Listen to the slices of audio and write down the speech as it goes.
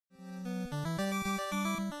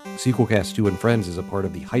Sequelcast 2 and Friends is a part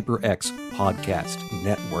of the HyperX Podcast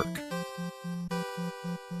Network.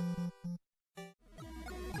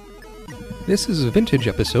 This is a vintage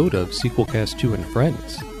episode of Sequelcast 2 and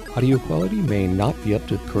Friends. Audio quality may not be up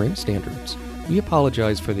to current standards. We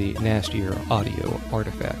apologize for the nastier audio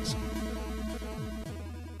artifacts.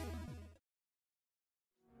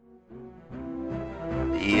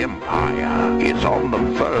 The Empire is on the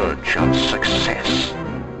verge of success.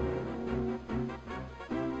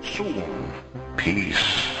 Soon,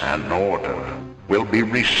 peace and order will be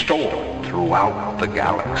restored throughout the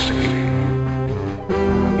galaxy.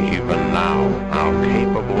 Even now, our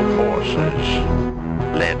capable forces,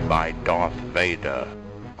 led by Darth Vader,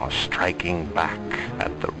 are striking back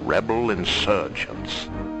at the rebel insurgents.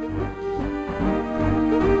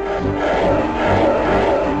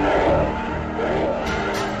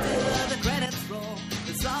 The credits roll,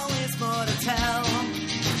 there's always more to tell,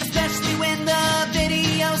 especially when the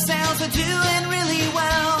video sales are doing really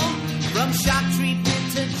well. From Shock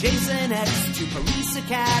Treatment to Jason X to Police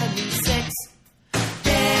Academy 6,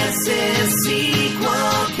 this is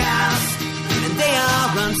Sequel Cast, and they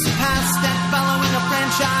are unsurpassed at following a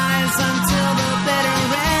franchise until the bitter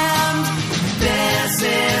end. This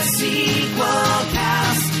is Sequel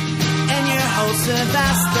Cast, and your hosts have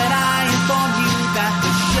asked that I inform you that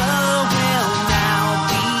the show will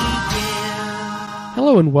now begin.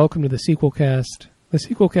 Hello and welcome to the Sequelcast. The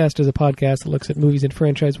Sequelcast is a podcast that looks at movies and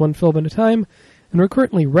franchise one film at a time, and we're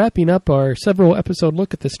currently wrapping up our several episode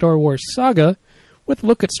look at the Star Wars saga with a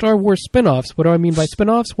look at Star Wars spin-offs. What do I mean by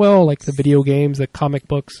spin-offs? Well, like the video games, the comic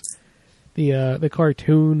books, the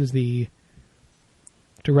cartoons, the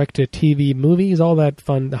direct-to-TV movies, all that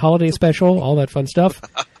fun, the holiday special, all that fun stuff.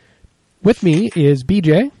 With me is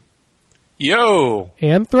BJ. Yo!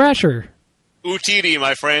 And Thrasher. Utini,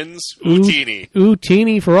 my friends. Utini.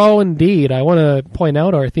 Utini for all indeed. I want to point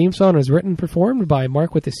out our theme song is written and performed by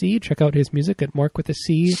Mark with a C. Check out his music at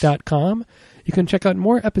markwithac.com. You can check out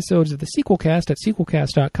more episodes of the Sequelcast at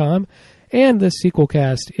sequelcast.com. And the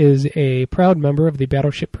Sequelcast is a proud member of the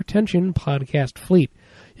Battleship Pretension podcast fleet.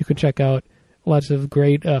 You can check out lots of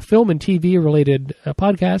great film and TV related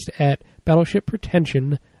podcasts at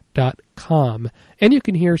battleshippretension.com. And you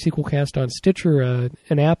can hear Sequelcast on Stitcher,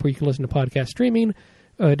 an app where you can listen to podcast streaming.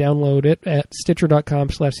 Download it at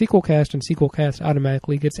stitcher.com/Sequelcast, and Sequelcast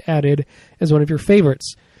automatically gets added as one of your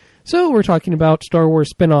favorites. So we're talking about Star Wars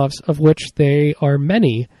spin-offs, of which they are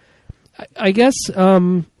many. I guess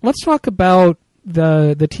let's talk about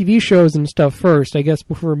the TV shows and stuff first, I guess,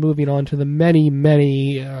 before moving on to the many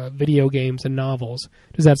video games and novels.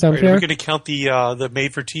 Does that sound fair? Are we going to count the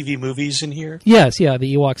made-for-TV movies in here? Yes, yeah,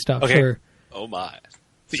 the Ewok stuff, okay. Sure. Oh my.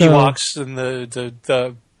 The Ewoks and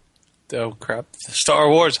the oh crap, the Star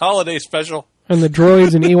Wars Holiday Special. And the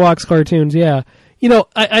droids and Ewoks cartoons, yeah. You know,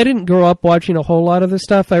 I didn't grow up watching a whole lot of this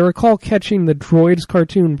stuff. I recall catching the Droids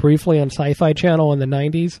cartoon briefly on Sci-Fi Channel in the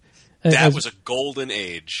 90s. That was a golden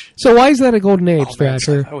age. So why is that a golden age,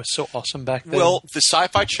 Thrasher? That was so awesome back then. Well, the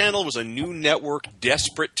Sci-Fi Channel was a new network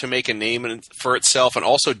desperate to make a name for itself and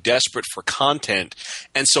also desperate for content.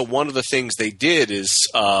 And so one of the things they did is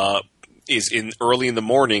in early in the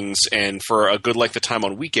mornings and for a good length of time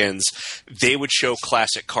on weekends, they would show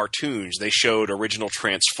classic cartoons. They showed original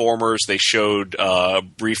Transformers. They showed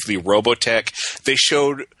briefly Robotech. They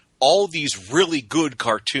showed all these really good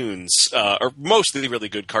cartoons, or mostly really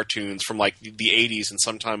good cartoons from like the 80s and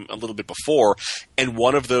sometime a little bit before. And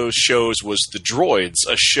one of those shows was The Droids,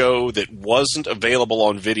 a show that wasn't available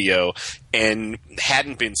on video and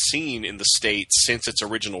hadn't been seen in the States since its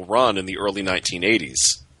original run in the early 1980s.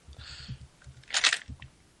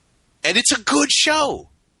 And it's a good show.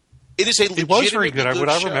 It is a legitimately It was very good. show. What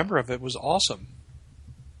I remember of it was awesome.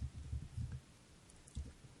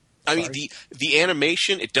 I mean, the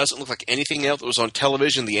animation, it doesn't look like anything else that was on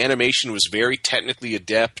television. The animation was very technically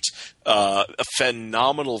adept. A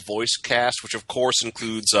phenomenal voice cast, which of course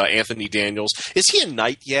includes Anthony Daniels. Is he a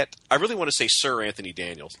knight yet? I really want to say Sir Anthony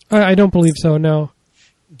Daniels. I don't believe so, no.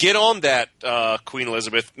 Get on that, Queen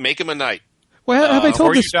Elizabeth. Make him a knight. Well, have I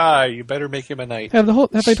told Or this? you die, you better make him a knight. Have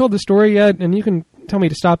I told the story yet? And you can tell me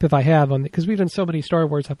to stop if I have, because we've done so many Star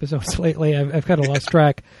Wars episodes lately. I've kind of lost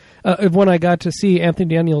track. When I got to see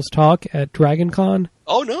Anthony Daniels talk at Dragon Con.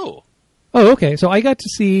 Oh, no. Oh, okay. So I got to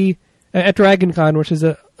see at Dragon Con, which is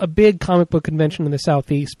a big comic book convention in the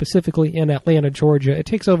Southeast, specifically in Atlanta, Georgia. It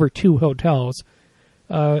takes over 2 hotels.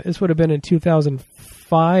 This would have been in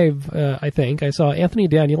 2005, I think. I saw Anthony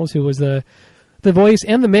Daniels, who was the voice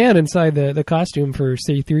and the man inside the costume for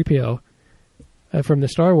C-3PO from the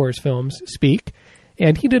Star Wars films, speak.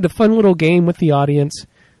 And he did a fun little game with the audience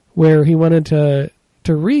where he wanted to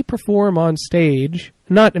to re-perform on stage,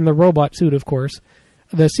 not in the robot suit, of course,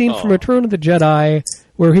 the scene from Return of the Jedi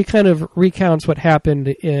where he kind of recounts what happened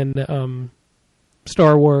in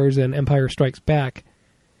Star Wars and Empire Strikes Back.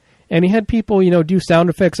 And he had people, do sound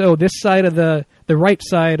effects. Oh, this side of the right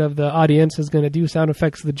side of the audience is going to do sound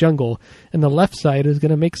effects of the jungle, and the left side is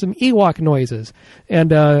going to make some Ewok noises.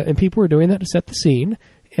 And people were doing that to set the scene.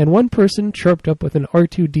 And one person chirped up with an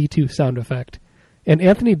R2-D2 sound effect. And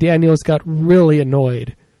Anthony Daniels got really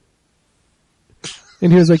annoyed.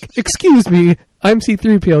 And he was like, "Excuse me, I'm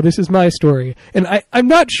C-3PO, this is my story." And I'm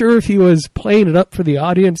not sure if he was playing it up for the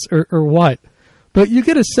audience or what. But you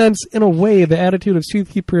get a sense, in a way, the attitude of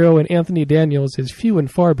C-3PO and Anthony Daniels is few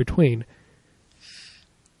and far between.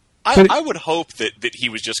 I would hope that he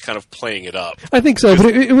was just kind of playing it up. I think so, but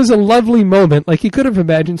it was a lovely moment. Like, you could have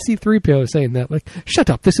imagined C-3PO saying that. Like, "Shut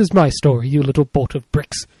up, this is my story, you little bolt of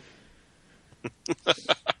bricks."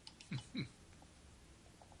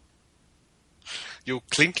 You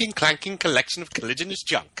clinking, clanking collection of collisionous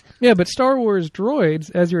junk. Yeah, but Star Wars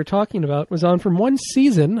Droids, as you were talking about, was on from one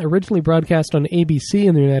season, originally broadcast on ABC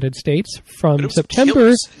in the United States, from September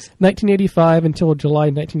 1985 until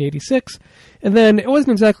July 1986. And then it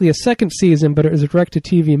wasn't exactly a second season, but it was a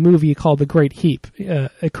direct-to-TV movie called The Great Heap.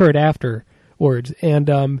 Occurred afterwards.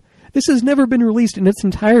 And this has never been released in its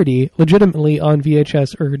entirety, legitimately on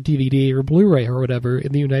VHS or DVD or Blu-ray or whatever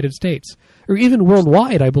in the United States. Or even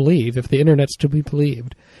worldwide, I believe, if the internet's to be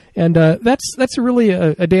believed. And that's really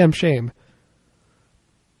a damn shame.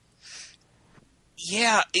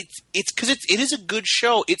 Yeah, it's because it is a good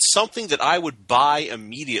show. It's something that I would buy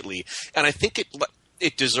immediately, and I think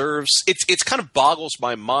it deserves. It's kind of boggles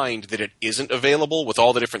my mind that it isn't available with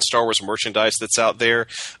all the different Star Wars merchandise that's out there.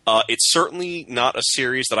 It's certainly not a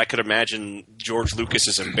series that I could imagine George Lucas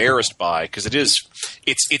is embarrassed by, because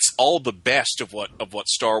it's all the best of what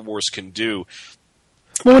Star Wars can do.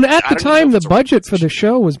 Well, and at the time, the budget for the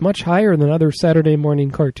show was much higher than other Saturday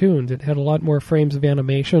morning cartoons. It had a lot more frames of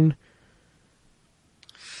animation.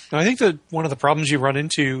 I think that one of the problems you run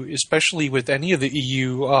into, especially with any of the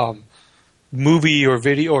EU movie or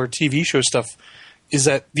video or TV show stuff, is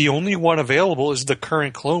that the only one available is the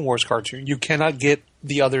current Clone Wars cartoon. You cannot get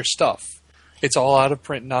the other stuff. It's all out of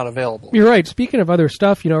print, not available. You're right. Speaking of other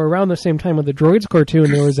stuff, around the same time with the Droids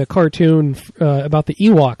cartoon, there was a cartoon about the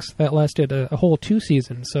Ewoks that lasted a whole 2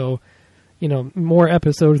 seasons. So, more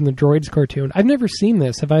episodes in the Droids cartoon. I've never seen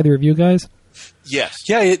this. Have either of you guys? Yes.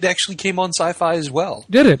 Yeah, it actually came on Sci-Fi as well.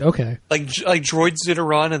 Did it? Okay. Like Droids did a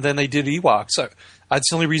run, and then they did Ewoks. So that's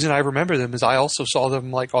the only reason I remember them, is I also saw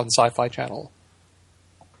them like on Sci-Fi Channel.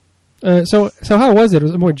 So how was it?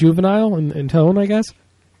 Was it more juvenile in tone, I guess?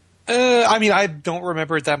 I don't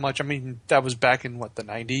remember it that much. That was back in, the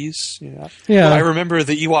 90s? Yeah. But I remember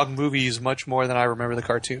the Ewok movies much more than I remember the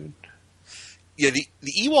cartoon. Yeah, the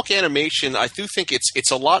Ewok animation, I do think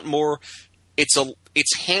it's a lot more...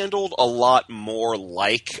 It's handled a lot more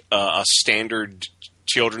like a standard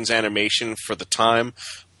children's animation for the time.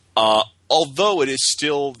 Although it is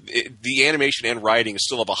still the animation and writing is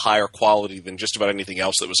still of a higher quality than just about anything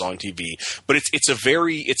else that was on TV. But it's a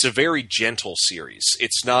very gentle series.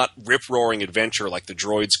 It's not rip roaring adventure like the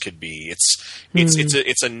Droids could be.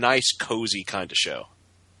 It's a nice cozy kind of show.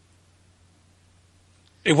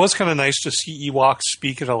 It was kind of nice to see Ewoks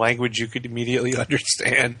speak in a language you could immediately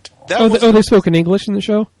understand. They spoke in English in the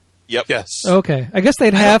show? Yep. Yes. Okay. I guess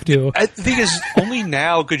they'd have to. The thing is, only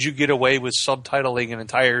now could you get away with subtitling an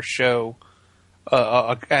entire show,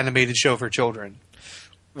 an animated show for children.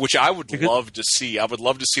 Which I would love to see. I would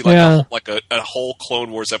love to see a whole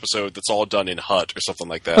Clone Wars episode that's all done in HUT or something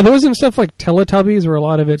like that. And there wasn't stuff like Teletubbies where a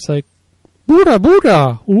lot of it's like, Buddha,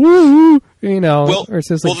 Buddha, woo, or it's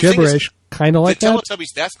just gibberish. Kind of like the that?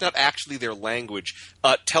 Teletubbies, that's not actually their language.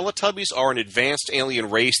 Teletubbies are an advanced alien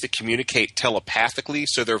race that communicate telepathically,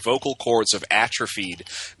 so their vocal cords have atrophied.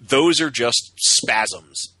 Those are just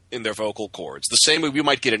spasms in their vocal cords. The same way we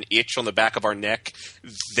might get an itch on the back of our neck,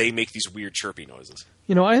 they make these weird chirpy noises.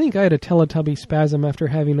 I think I had a Teletubby spasm after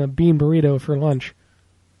having a bean burrito for lunch.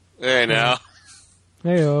 Hey, now.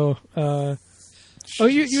 Hey-oh.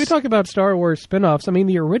 You talk about Star Wars spin-offs.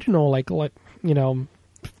 The original,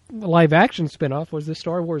 live-action spin-off was the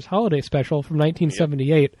Star Wars Holiday Special from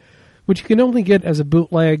 1978, which you can only get as a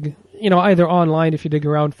bootleg, either online if you dig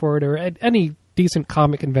around for it, or at any decent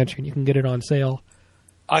comic convention you can get it on sale.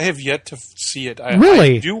 I have yet to see it.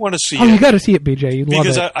 Really? I do want to see it. Oh, you got to see it, BJ. You'd love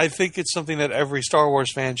it. Because I think it's something that every Star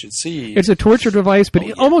Wars fan should see. It's a torture device,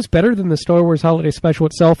 but almost better than the Star Wars Holiday Special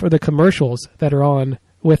itself, or the commercials that are on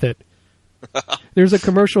with it. There's a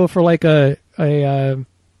commercial for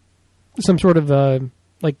some sort of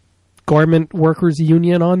garment workers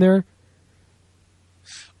union on there.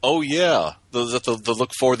 Oh, yeah. The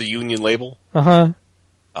look for the Union label? Uh-huh.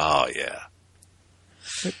 Oh, yeah.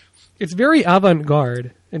 It's very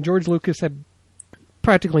avant-garde, and George Lucas had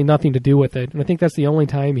practically nothing to do with it, and I think that's the only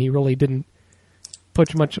time he really didn't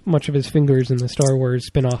put much of his fingers in the Star Wars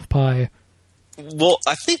spin-off pie. Well,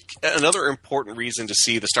 I think another important reason to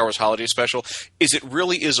see the Star Wars Holiday Special is it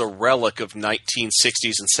really is a relic of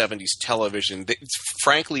 1960s and 70s television.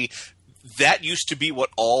 Frankly, that used to be what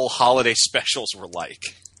all holiday specials were like.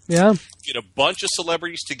 Yeah. Get a bunch of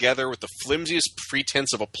celebrities together with the flimsiest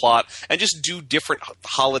pretense of a plot and just do different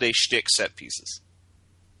holiday shtick set pieces.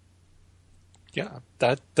 Yeah,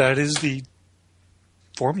 that is the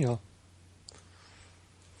formula.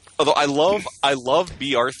 Although I love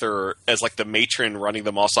B. Arthur as like the matron running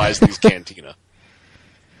the Mos Eisley's cantina.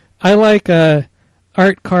 I like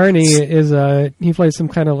Art Carney he plays some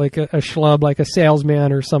kind of like a schlub, like a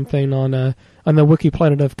salesman or something on the Wookiee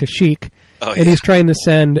planet of Kashyyyk. Oh, and he's trying to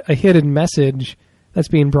send a hidden message that's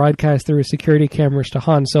being broadcast through security cameras to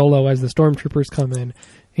Han Solo as the stormtroopers come in.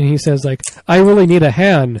 And he says, like, I really need a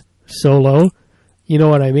hand, Solo. You know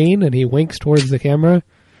what I mean? And he winks towards the camera.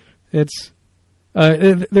 It's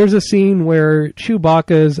there's a scene where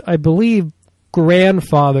Chewbacca's, I believe,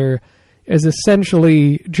 grandfather is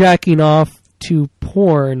essentially jacking off to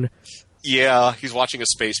porn. Yeah, he's watching a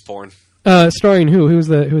space porn. Starring who? Who's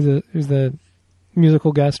the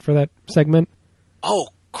musical guest for that segment? Oh,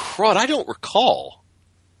 crud, I don't recall.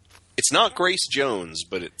 It's not Grace Jones,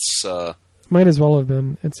 but it's... Might as well have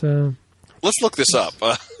been. It's Let's look this up.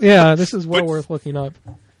 Yeah, this is well worth looking up.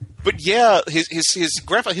 But yeah, his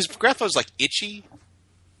grandfather's like Itchy.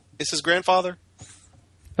 Is his grandfather?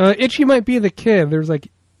 Itchy might be the kid. There's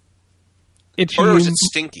like Itchy. Or is it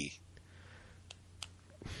Stinky?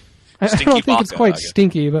 I don't think it's quite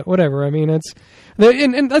stinky, but whatever. I mean, it's...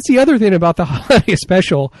 And that's the other thing about the holiday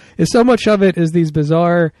special, is so much of it is these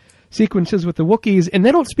bizarre sequences with the Wookiees, and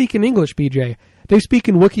they don't speak in English, BJ. They speak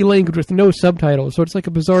in Wookiee language with no subtitles, so it's like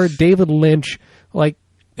a bizarre David Lynch, like...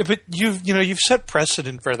 But you've set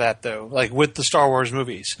precedent for that, though, like with the Star Wars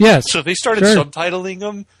movies. Yes. So if they started subtitling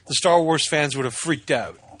them, the Star Wars fans would have freaked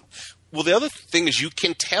out. Well, the other thing is you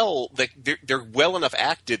can tell that they're well enough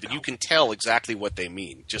acted that you can tell exactly what they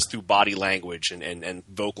mean, just through body language and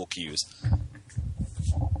vocal cues.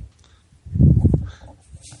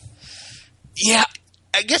 Yeah,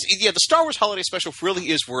 I guess the Star Wars Holiday Special really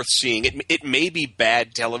is worth seeing. It may be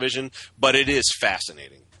bad television, but it is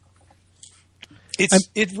fascinating.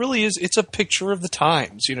 It really is. It's a picture of the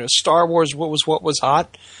times. Star Wars, what was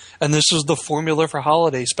hot, and this is the formula for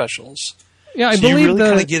holiday specials. Yeah, I so believe you really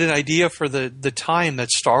kind of get an idea for the time that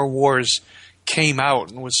Star Wars came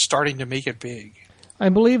out and was starting to make it big. I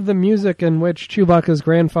believe the music in which Chewbacca's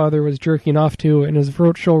grandfather was jerking off to in his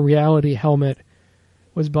virtual reality helmet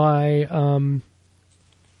was by...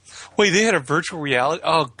 Wait, they had a virtual reality?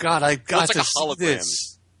 Oh, God, I got to see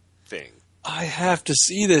this thing. I have to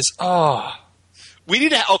see this. Oh. We need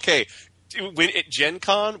to... Okay, when at Gen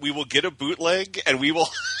Con, we will get a bootleg, and we'll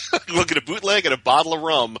get a bootleg and a bottle of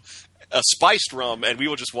rum, a spiced rum, and we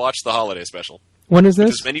will just watch the holiday special. When is this?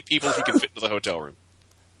 With as many people as we can fit into the hotel room.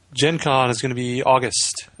 Gen Con is going to be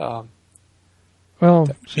August. Well,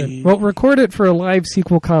 record it for a live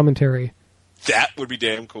sequel commentary. That would be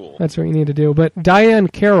damn cool. That's what you need to do. But Diane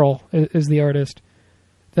Carroll is the artist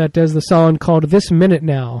that does the song called This Minute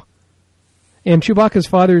Now. And Chewbacca's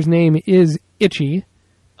father's name is Itchy.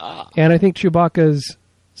 And I think Chewbacca's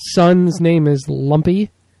son's name is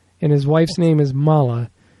Lumpy. And his wife's name is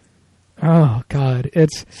Mala. Oh, God.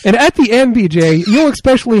 And at the end, BJ, you'll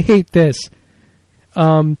especially hate this.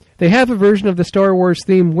 They have a version of the Star Wars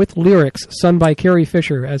theme with lyrics sung by Carrie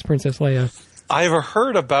Fisher as Princess Leia. I've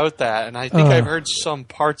heard about that, and I think I've heard some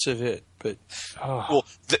parts of it. But well,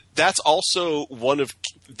 that's also one of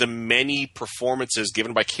the many performances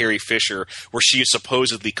given by Carrie Fisher where she is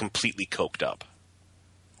supposedly completely coked up.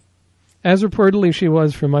 As reportedly she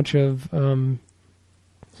was for much of the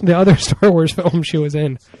other Star Wars films she was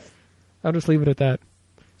in. I'll just leave it at that.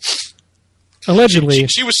 Allegedly.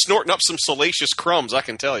 She was snorting up some salacious crumbs, I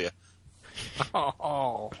can tell you.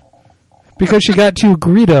 Oh. Because she got too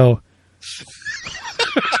greedo.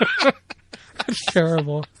 That's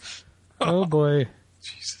terrible. Oh, boy.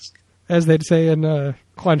 Jesus. As they'd say in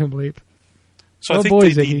Quantum Leap. So I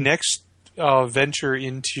think the next venture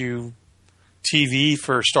into TV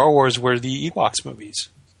for Star Wars were the Ewoks movies.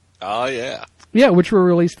 Oh, yeah. Yeah, which were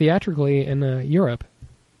released theatrically in Europe.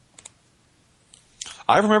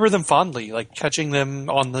 I remember them fondly, like catching them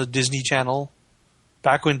on the Disney Channel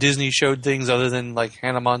back when Disney showed things other than like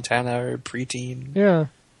Hannah Montana or Preteen. Yeah.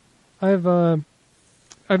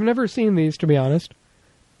 I've never seen these, to be honest.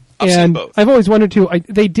 I've seen And both. I've always wanted to.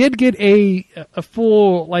 They did get a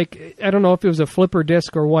full, like, I don't know if it was a flipper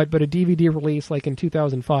disc or what, but a DVD release like in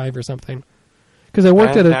 2005 or something. Because I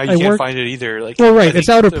worked And at now you can't find it either. Like, Well, I right, think it's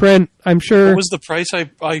out of the- print. I'm sure. What was the price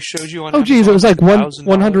I showed you on? Oh, geez, it was like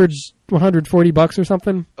 $1,000? 140 or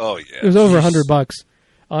something. Oh yeah, It was over $100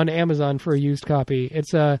 on Amazon for a used copy.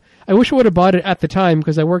 It's I wish I would have bought it at the time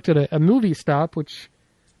because I worked at a movie stop, which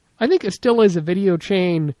I think it still is a video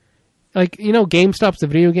chain. Like, you know, GameStop's a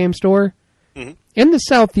video game store. Mhm. In the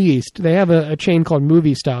Southeast, they have a chain called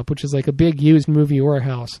Movie Stop, which is like a big used movie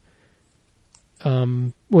warehouse.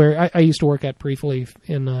 Where I used to work at briefly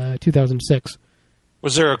in 2006.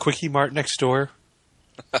 Was there a Quickie Mart next door?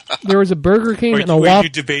 There was a Burger King Where, and a where Whop. you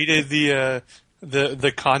debated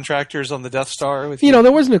the contractors on the Death Star with You know,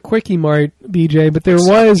 there wasn't a Quickie Mart, BJ, but there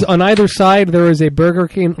was, on either side, there was a Burger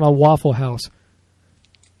King and a Waffle House.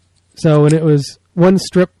 So, and it was one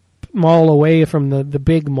strip mall away from the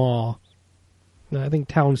big mall. I think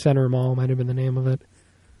Town Center Mall might have been the name of it.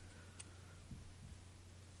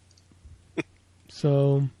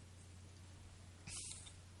 So,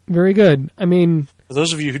 very good. I mean, For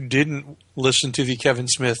those of you who didn't listen to the Kevin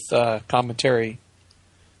Smith commentary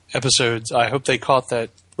episodes, I hope they caught that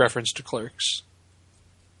reference to Clerks.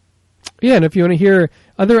 yeah, and if you want to hear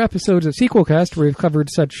other episodes of Sequelcast where we've covered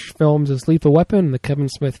such films as Lethal Weapon, the Kevin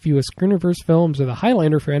Smith Fewest Screenerverse films, or the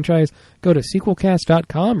Highlander franchise, go to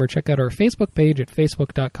sequelcast.com or check out our Facebook page at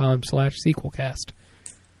facebook.com/sequelcast.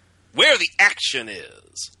 Where the action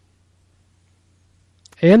is.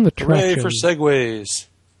 And the Hooray traction. for segues!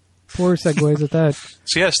 Poor segues at that.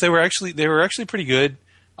 So yes, they were actually pretty good.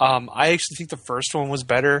 I actually think the first one was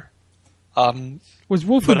better. Was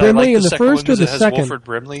Wilford But I Brimley like in the second first one or 'cause the it has second? Wilford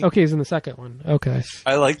Brimley. Okay, he's in the second one. Okay.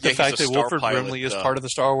 I like the Yeah, fact he's that a star Wilford pilot, Brimley is part of the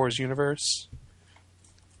Star Wars universe.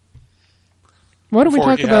 Why don't we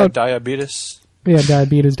Before talk he had about diabetes?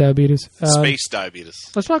 diabetes. Space diabetes.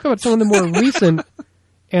 Let's talk about some of the more recent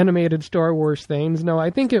animated Star Wars things. No, I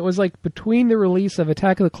think it was like between the release of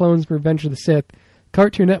Attack of the Clones and Revenge of the Sith,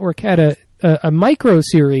 Cartoon Network had a micro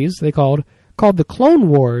series they called The Clone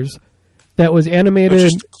Wars that was It animated.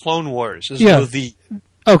 was just Clone Wars. As Yeah. though the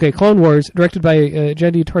Okay, Clone Wars, directed by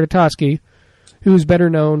Jendy Tartakovsky, who's better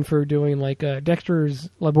known for doing like Dexter's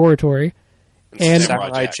Laboratory and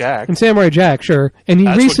Samurai Jack. and Samurai Jack, sure. And he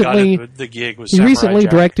That's recently what got the gig was he Samurai recently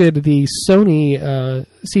Jack. directed the Sony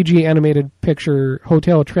CG animated picture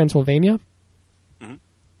Hotel Transylvania.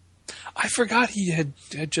 I forgot he had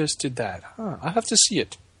just did that. Huh, I'll have to see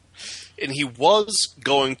it. And he was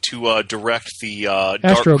going to direct the Dark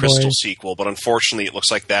Astro Crystal Boy. sequel, but unfortunately, it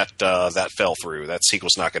looks like that fell through. That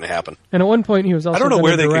sequel's not going to happen. And at one point, he was also I don't know gonna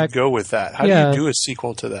where they direct, could go with that. How Yeah. do you do a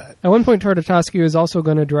sequel to that? At one point, Tartakovsky was also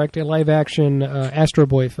going to direct a live-action Astro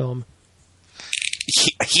Boy film.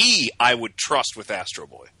 He, I would trust with Astro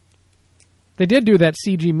Boy. They did do that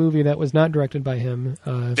CG movie that was not directed by him.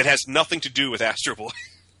 That has nothing to do with Astro Boy.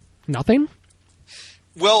 Nothing?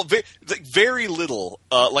 Well, very little.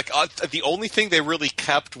 The only thing they really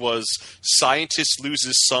kept was scientist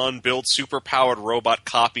loses son, builds superpowered robot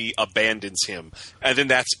copy, abandons him, and then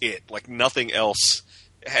that's it. Like nothing else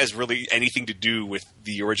has really anything to do with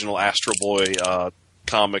the original Astro Boy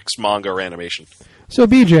comics, manga, or animation. So,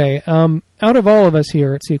 BJ, out of all of us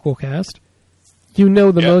here at Sequelcast, you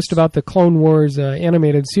know the Yes. most about the Clone Wars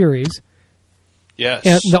animated series. Yes.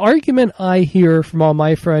 And the argument I hear from all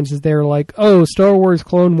my friends is they're like, oh, Star Wars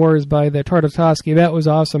Clone Wars by the Tartakovsky, that was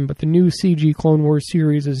awesome, but the new CG Clone Wars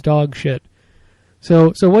series is dog shit.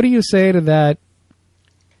 So what do you say to that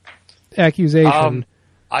accusation?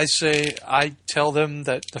 I tell them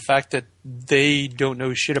that the fact that they don't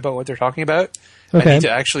know shit about what they're talking about, Okay. I need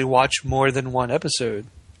to actually watch more than one episode.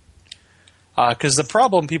 Because the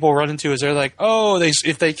problem people run into is they're like, oh,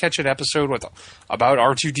 if they catch an episode about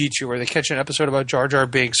R2-D2 or they catch an episode about Jar Jar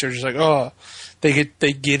Binks, they're just like, oh, they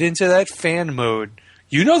get into that fan mode.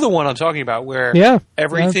 You know the one I'm talking about, where Yeah.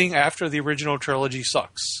 everything after the original trilogy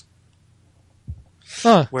sucks.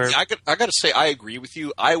 Huh. Where Yeah, I got to say, I agree with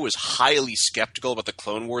you. I was highly skeptical about the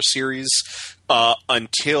Clone Wars series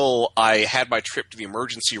until I had my trip to the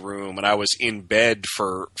emergency room and I was in bed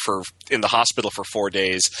in the hospital for 4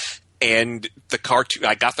 days. And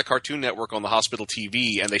I got the Cartoon Network on the hospital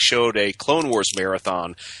TV, and they showed a Clone Wars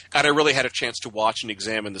marathon, and I really had a chance to watch and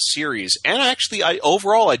examine the series. And actually,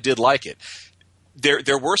 overall, I did like it.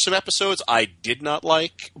 There were some episodes I did not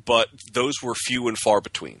like, but those were few and far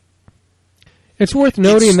between. It's worth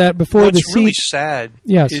noting that before the what's really sad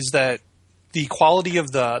Yes. is that the quality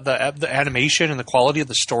of the animation and the quality of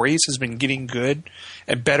the stories has been getting good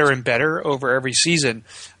and better over every season.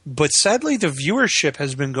 But sadly, the viewership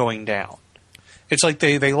has been going down. It's like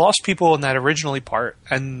they lost people in that originally part,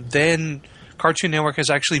 and then Cartoon Network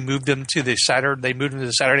has actually moved them to the Saturday. They moved them to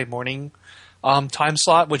the Saturday morning time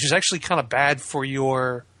slot, which is actually kind of bad for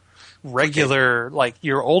your regular, like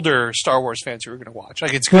your older Star Wars fans who are going to watch.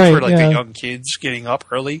 Like it's good for like the young kids getting up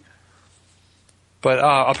early. But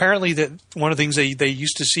apparently, that one of the things they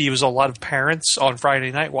used to see was a lot of parents on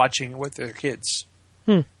Friday night watching it with their kids,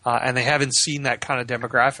 and they haven't seen that kind of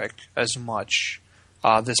demographic as much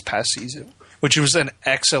this past season, which was an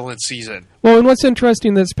excellent season. Well, and what's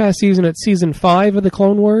interesting this past season, it's season 5 of the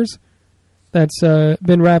Clone Wars that's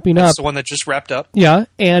been wrapping up. That's the one that just wrapped up. Yeah,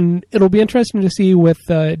 and it'll be interesting to see with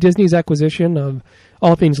Disney's acquisition of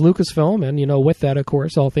all things Lucasfilm, and with that, of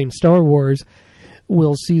course, all things Star Wars.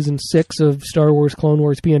 Will season 6 of Star Wars Clone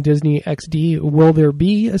Wars be on Disney XD? Will there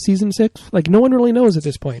be a season 6? Like, no one really knows at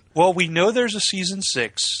this point. Well, we know there's a season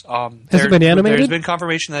 6. Has it been animated? There's been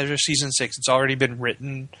confirmation that there's a season 6. It's already been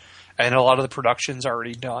written, and a lot of the production's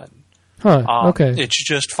already done. Okay. It's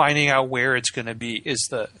just finding out where it's going to be is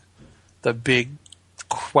the big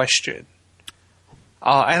question.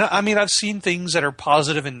 And I mean, I've seen things that are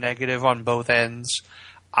positive and negative on both ends.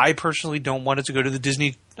 I personally don't want it to go to the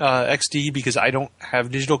Disney XD because I don't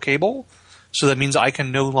have digital cable, so that means I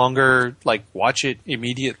can no longer like watch it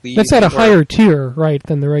immediately. That's at a higher tier, right,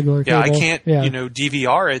 than the regular cable. Yeah, I can't,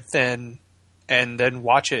 DVR it and then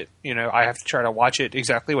watch it. I have to try to watch it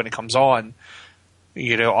exactly when it comes on.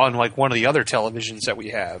 On like one of the other televisions that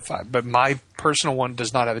we have, but my personal one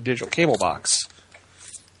does not have a digital cable box.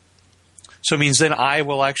 So it means then I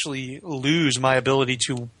will actually lose my ability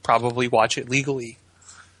to probably watch it legally.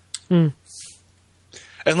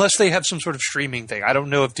 Unless they have some sort of streaming thing. I don't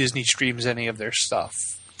know if Disney streams any of their stuff.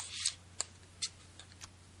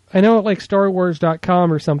 I know at like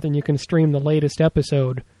StarWars.com or something you can stream the latest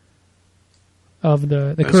episode of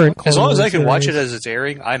the current Clone As long Wars as I can series. watch it as it's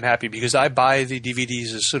airing, I'm happy because I buy the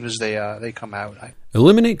DVDs as soon as they come out.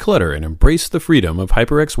 Eliminate clutter and embrace the freedom of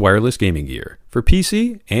HyperX wireless gaming gear for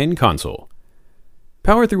PC and console.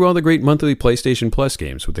 Power through all the great monthly PlayStation Plus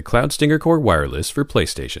games with the Cloud Stinger Core Wireless for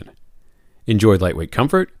PlayStation. Enjoy lightweight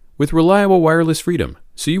comfort with reliable wireless freedom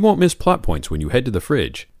so you won't miss plot points when you head to the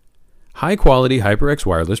fridge. High-quality HyperX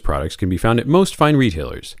wireless products can be found at most fine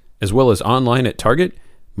retailers, as well as online at Target,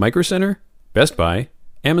 Micro Center, Best Buy,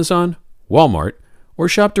 Amazon, Walmart, or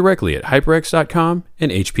shop directly at HyperX.com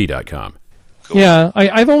and HP.com. Cool. Yeah,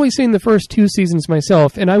 I've only seen the first 2 seasons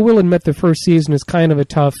myself, and I will admit the first season is kind of a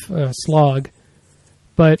tough slog.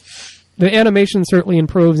 But the animation certainly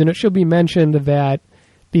improves, and it should be mentioned that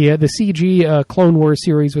the CG Clone Wars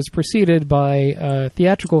series was preceded by a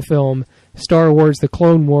theatrical film, Star Wars The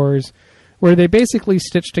Clone Wars, where they basically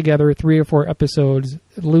stitched together 3 or 4 episodes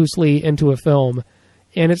loosely into a film.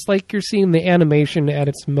 And it's like you're seeing the animation at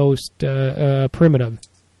its most primitive.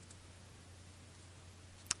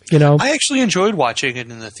 I actually enjoyed watching it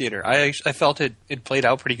in the theater. I felt it played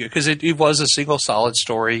out pretty good because it was a single solid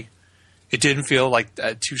story. It didn't feel like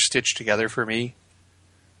too stitched together for me.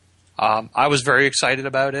 I was very excited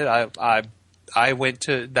about it. I went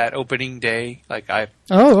to that opening day. Okay.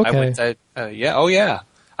 I went that.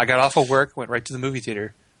 I got off of work, went right to the movie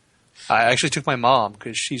theater. I actually took my mom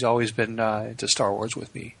because she's always been into Star Wars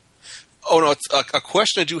with me. Oh, no, a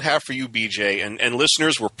question I do have for you, BJ, and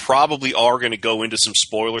listeners, we probably are going to go into some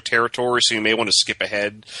spoiler territory, so you may want to skip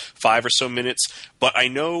ahead 5 or so minutes. But I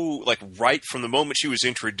know, like, right from the moment she was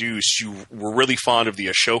introduced, you were really fond of the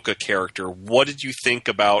Ahsoka character. What did you think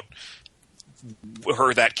about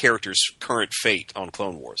that character's current fate on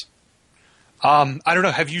Clone Wars? I don't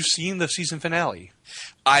know. Have you seen the season finale?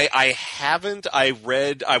 I haven't. I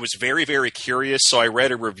was very, very curious, so I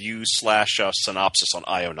read a review / synopsis on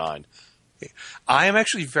IO9. I am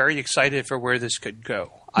actually very excited for where this could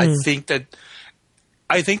go. I think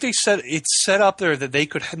they set up there that they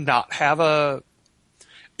could not have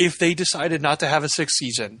if they decided not to have a 6th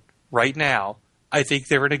season right now, I think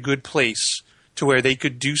they're in a good place to where they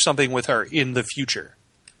could do something with her in the future.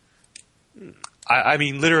 I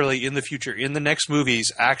mean, literally in the future, in the next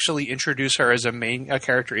movies, actually introduce her as a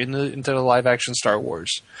character into the live action Star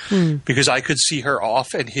Wars, because I could see her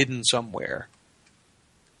off and hidden somewhere,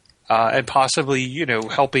 and possibly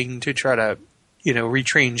helping to try to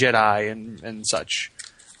retrain Jedi and such.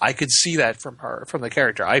 I could see that from the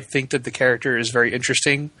character. I think that the character is very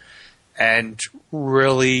interesting and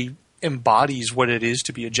really embodies what it is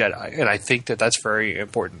to be a Jedi, and I think that that's very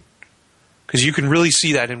important. Because you can really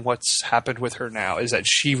see that in what's happened with her now, is that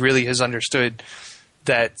she really has understood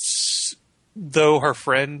that though her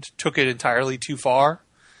friend took it entirely too far,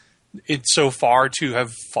 it's so far to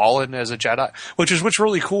have fallen as a Jedi. Which is what's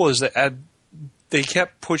really cool is that they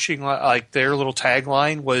kept pushing, like their little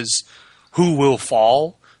tagline was, who will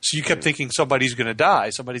fall. So you kept thinking somebody's going to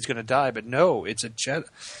die, but no, it's a Jedi.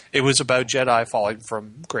 It was about Jedi falling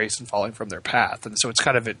from grace and falling from their path, and so it's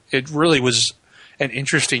kind of it really was an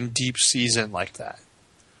interesting deep season like that,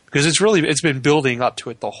 because it's been building up to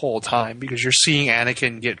it the whole time, because you're seeing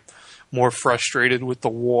Anakin get more frustrated with the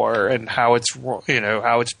war and how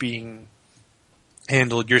it's being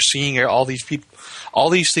handled. You're seeing all these people, all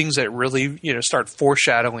these things that really start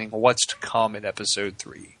foreshadowing what's to come in Episode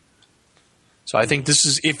 3. So I think this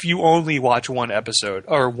is, if you only watch one episode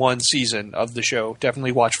or one season of the show,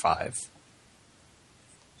 definitely watch 5.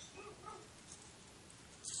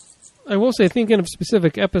 I will say, thinking of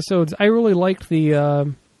specific episodes, I really liked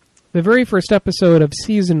the very first episode of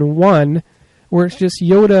Season 1, where it's just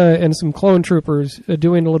Yoda and some clone troopers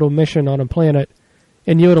doing a little mission on a planet,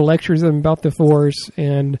 and Yoda lectures them about the Force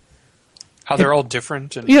and how they're all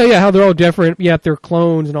different. And how they're all different, yet they're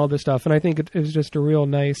clones and all this stuff. And I think it was just a real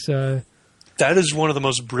nice... that is one of the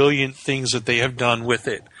most brilliant things that they have done with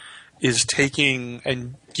it, is taking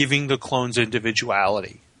and giving the clones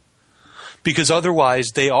individuality. Because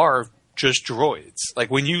otherwise they are just droids.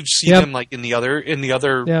 Like when you see them like in the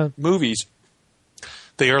other movies,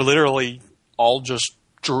 they are literally all just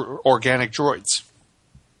organic droids.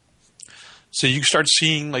 So you start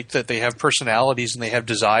seeing like that they have personalities and they have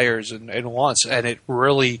desires and wants, and it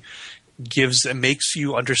really makes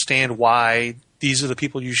you understand why these are the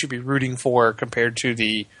people you should be rooting for compared to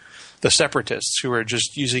the separatists who are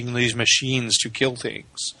just using these machines to kill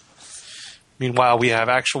things. Meanwhile, we have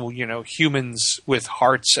actual, humans with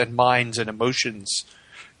hearts and minds and emotions,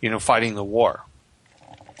 fighting the war.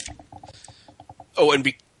 Oh,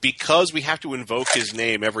 and because we have to invoke his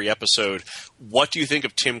name every episode, what do you think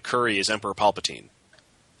of Tim Curry as Emperor Palpatine?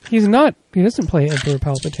 He doesn't play Emperor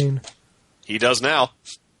Palpatine. He does now.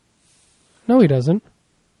 No, he doesn't.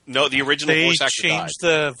 No, the original voice actor died. They changed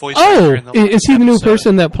the voice actor in the is he the new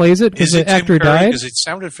person that plays it because the actor died? Because it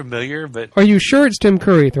sounded familiar, but... Are you sure it's Tim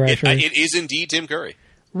Curry, Thrasher? It is indeed Tim Curry.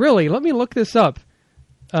 Really? Let me look this up.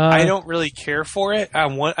 I don't really care for it,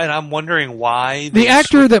 and I'm wondering why... The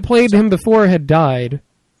actor that played him before had died.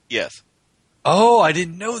 Yes. Oh, I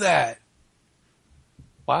didn't know that.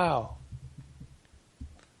 Wow.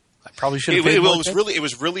 I probably should have. It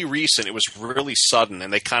was really recent. It was really sudden,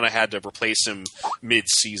 and they kind of had to replace him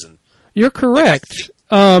mid-season. You're correct.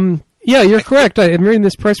 You're correct. I'm reading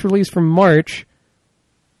this press release from March.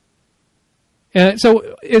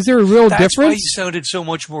 So, is there a real difference? That's why he sounded so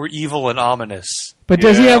much more evil and ominous. But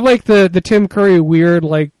does he have like the Tim Curry weird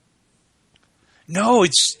like? No,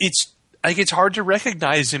 it's like it's hard to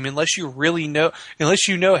recognize him unless you really know. Unless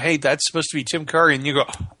you know, hey, that's supposed to be Tim Curry, and you go,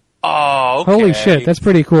 oh, okay. Holy shit, that's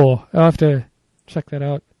pretty cool. I'll have to check that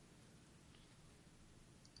out.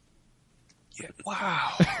 Yeah,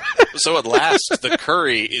 wow. So at last, the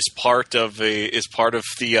Curry is part of the.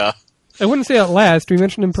 I wouldn't say at last. We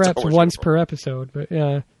mentioned him perhaps once per episode, but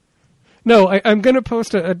yeah. No, I'm going to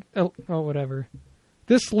post whatever.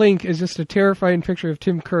 This link is just a terrifying picture of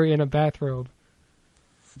Tim Curry in a bathrobe.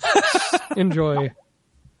 Enjoy.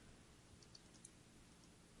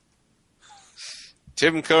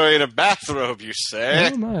 Tim Curry in a bathrobe, you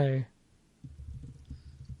say? Oh my.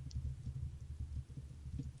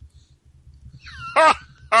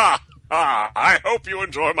 I hope you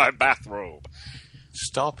enjoy my bathrobe.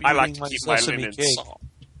 Stop eating I like to keep my sesame linen cake. soft.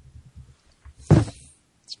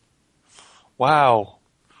 Wow.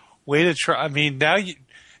 Way to try. I mean, now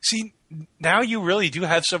you really do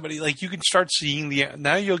have somebody, like, you can start seeing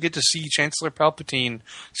now you'll get to see Chancellor Palpatine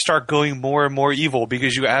start going more and more evil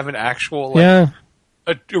because you have an actual, a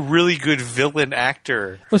really good villain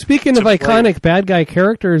actor. Well, speaking of iconic bad guy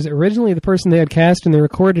characters, originally the person they had cast and they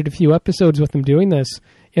recorded a few episodes with them doing this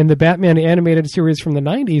in the Batman animated series from the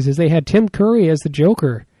 90s is they had Tim Curry as the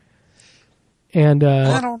Joker. And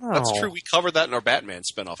I don't know. That's true. We covered that in our Batman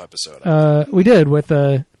spinoff episode. We did with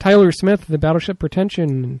Tyler Smith, the Battleship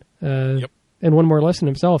Pretension, and one more lesson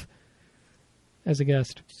himself as a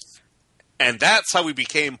guest. And that's how we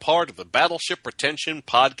became part of the Battleship Pretension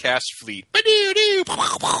podcast fleet.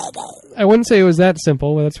 I wouldn't say it was that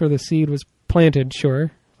simple. That's where the seed was planted,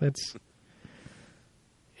 sure.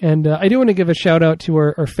 And I do want to give a shout out to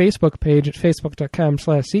our Facebook page at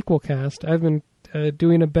facebook.com/sequelcast. I've been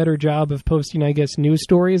doing a better job of posting, I guess, news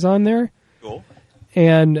stories on there. Cool.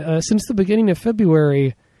 And since the beginning of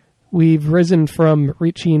February, we've risen from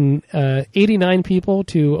reaching 89 people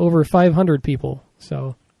to over 500 people.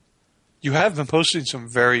 So You have been posting some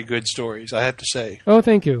very good stories, I have to say. Oh,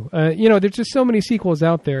 thank you. There's just so many sequels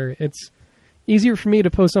out there. It's easier for me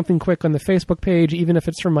to post something quick on the Facebook page, even if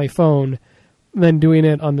it's from my phone, than doing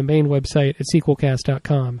it on the main website at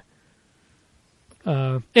sequelcast.com.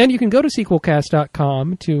 And you can go to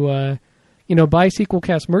sequelcast.com to, buy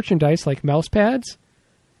Sequelcast merchandise like mouse pads.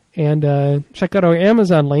 And check out our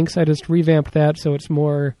Amazon links. I just revamped that so it's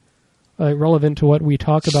more relevant to what we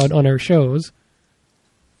talk about on our shows.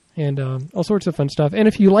 And all sorts of fun stuff. And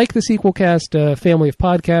if you like the Sequelcast family of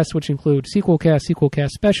podcasts, which include Sequelcast, Sequelcast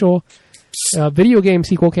Special, Video Game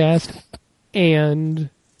Sequelcast, and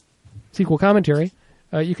Sequel Commentary,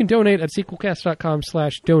 you can donate at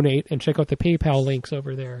sequelcast.com/donate and check out the PayPal links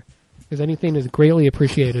over there, because anything is greatly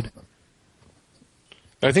appreciated.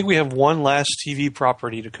 I think we have one last TV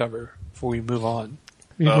property to cover before we move on.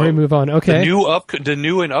 Before we move on, okay. The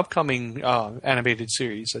new and upcoming animated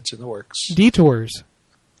series that's in the works. Detours.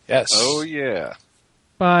 Yes. Oh, yeah.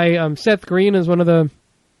 By Seth Green is one of the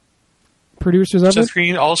producers of it. Seth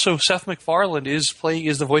Green, also Seth MacFarlane is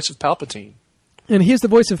the voice of Palpatine. And he's the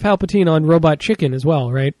voice of Palpatine on Robot Chicken as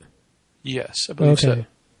well, right? Yes, I believe so.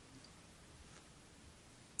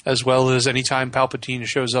 As well as anytime Palpatine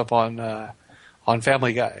shows up on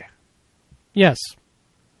Family Guy. Yes.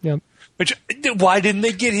 Yep. Why didn't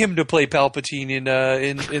they get him to play Palpatine in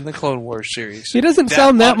the Clone Wars series? He doesn't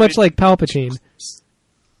sound that much like Palpatine.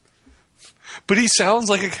 But he sounds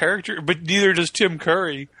like a character, but neither does Tim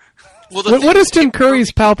Curry. Well, what does Tim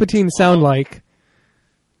Curry's Palpatine sound like?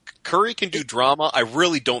 Curry can do drama. I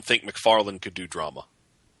really don't think MacFarlane could do drama.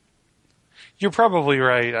 You're probably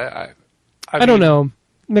right. I don't know.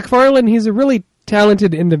 MacFarlane, he's a really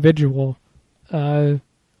talented individual. I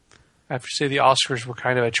have to say the Oscars were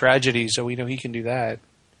kind of a tragedy, so we know he can do that.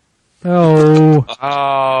 Oh.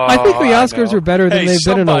 I think the Oscars are better than they've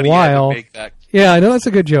been in a while. Yeah, I know that's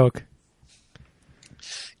a good joke.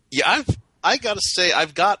 Yeah, I gotta say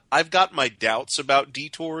I've got my doubts about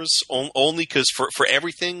Detours only because for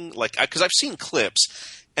everything because I've seen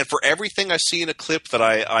clips, and for everything I see in a clip that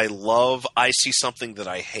I love, I see something that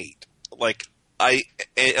I hate. I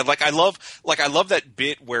love that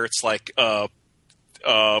bit where it's like Han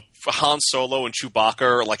Solo and Chewbacca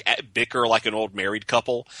are bicker like an old married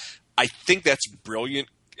couple. I think that's brilliant.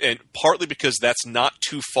 And partly because that's not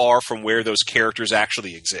too far from where those characters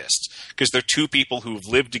actually exist. Because they're two people who've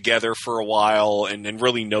lived together for a while and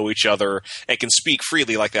really know each other and can speak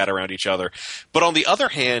freely like that around each other. But on the other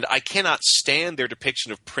hand, I cannot stand their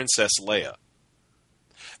depiction of Princess Leia.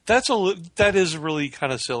 That is really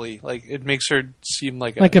kind of silly. It makes her seem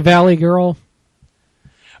like a valley girl,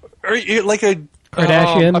 or like a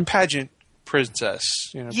Kardashian, a pageant princess.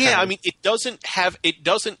 Yeah, I mean, it doesn't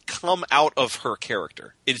come out of her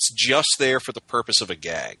character. It's just there for the purpose of a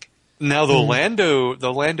gag. Now the Lando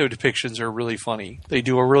depictions are really funny. They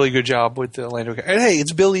do a really good job with the Lando. And hey,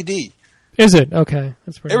 it's Billy D. Is it? Okay,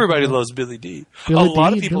 that's pretty everybody cool. loves Billy D. A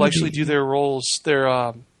lot of people actually do their roles.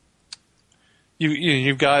 They're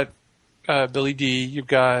you've got Billy D. You've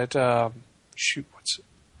got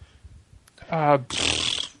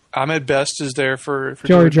Ahmed Best is there for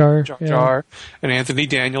Jar Jar, and Anthony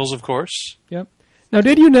Daniels, of course. Yep. Now,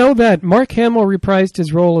 did you know that Mark Hamill reprised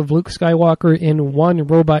his role of Luke Skywalker in one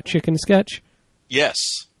Robot Chicken sketch? Yes.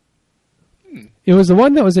 It was the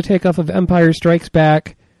one that was a takeoff of Empire Strikes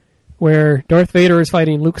Back, where Darth Vader is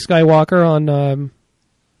fighting Luke Skywalker on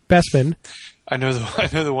Bespin. I know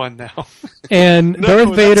the one now. And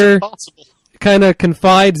Darth Vader kind of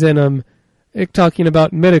confides in him, talking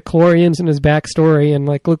about midichlorians and his backstory, and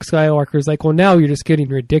Luke Skywalker's like, well, now you're just getting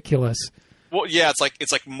ridiculous. Well, yeah, it's like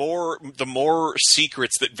the more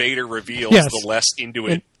secrets that Vader reveals, the less into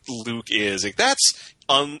it Luke is. That's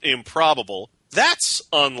improbable. That's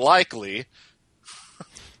unlikely.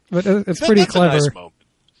 But it's pretty clever. A nice moment.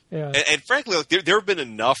 Yeah. And frankly, there have been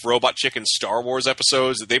enough Robot Chicken Star Wars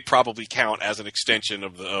episodes that they probably count as an extension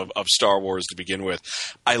of Star Wars to begin with.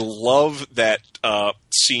 I love that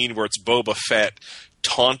scene where it's Boba Fett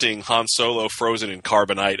taunting Han Solo frozen in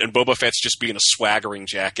carbonite, and Boba Fett's just being a swaggering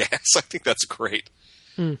jackass. I think that's great.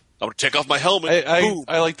 I'm going to take off my helmet.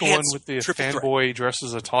 I like the one with the fanboy dressed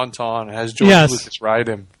as a Tauntaun and has George Lucas ride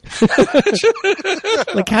him.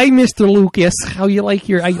 Hi, Mr. Lucas. How you like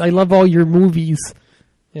I love all your movies.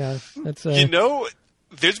 Yeah, that's...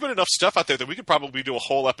 there's been enough stuff out there that we could probably do a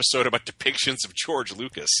whole episode about depictions of George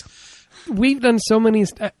Lucas. We've done so many...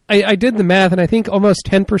 I did the math, and I think almost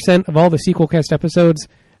 10% of all the Sequelcast episodes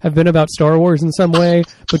have been about Star Wars in some way,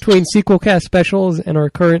 between Sequelcast specials and our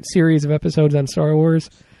current series of episodes on Star Wars.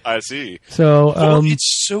 I see. So,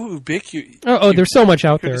 it's so ubiquitous. There's so much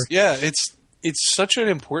out there. Yeah, it's such an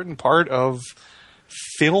important part of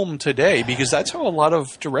film today, because that's how a lot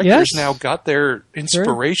of directors now got their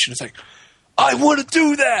inspiration. Sure. It's like, I want to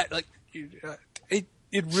do that.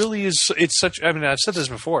 It really is. It's such. I mean, I've said this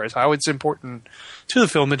before. It's how it's important to the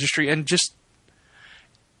film industry, and just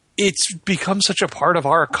it's become such a part of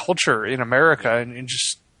our culture in America, and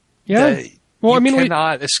just Yeah. Well, you I mean,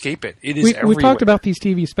 cannot escape it. It is we everywhere. talked about these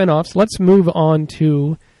TV spinoffs. Let's move on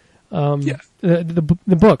to the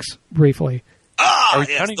books briefly. Are we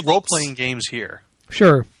yes, counting the role books. playing games here?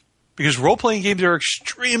 Sure. Because role playing games are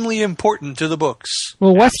extremely important to the books.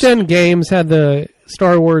 Well, West End Games had the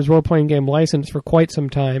Star Wars role-playing game license for quite some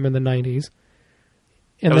time in the 90s.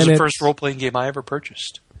 And That was then the first role playing game I ever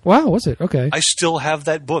purchased. Wow, was it? Okay. I still have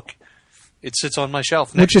that book. It sits on my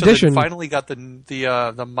shelf. Which Next to edition? Finally got the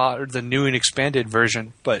new and expanded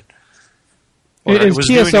version, but Does was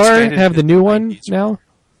new and TSR expanded have the in new one 90s. now?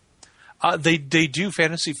 They do.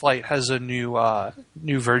 Fantasy Flight has a new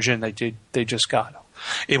version they just got.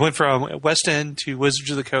 It went from West End to Wizards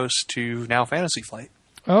of the Coast to now Fantasy Flight.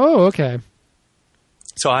 Oh, okay.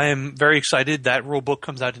 So I am very excited. That rule book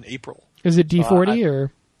comes out in April. Is it D40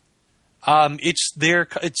 or? It's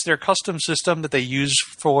their custom system that they use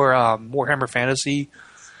for Warhammer Fantasy.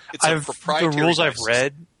 It's a proprietary the rules I've dice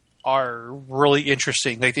read are really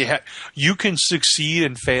interesting. Like you can succeed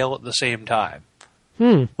and fail at the same time,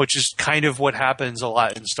 which is kind of what happens a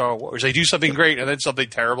lot in Star Wars. They do something great and then something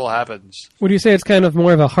terrible happens. Would you say it's kind of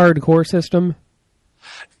more of a hardcore system?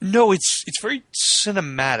 No, it's very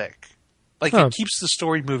cinematic. Like Huh. it keeps the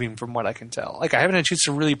story moving, from what I can tell. Like I haven't had a chance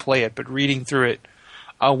to really play it, but reading through it,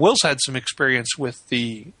 Will's had some experience with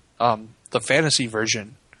the fantasy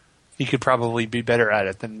version. He could probably be better at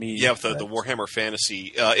it than me. Yeah, with the Warhammer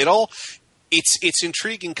Fantasy. It's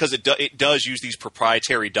intriguing because it does use these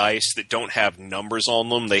proprietary dice that don't have numbers on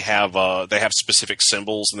them. They have specific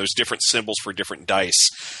symbols, and there's different symbols for different dice.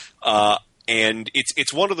 And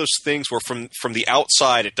it's one of those things where from the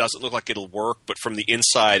outside it doesn't look like it'll work, but from the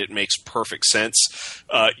inside it makes perfect sense.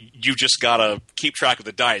 You just gotta keep track of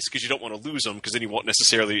the dice because you don't want to lose them, because then it won't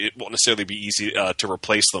necessarily be easy to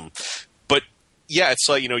replace them. But yeah, it's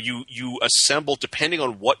like, you assemble, depending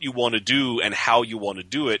on what you want to do and how you want to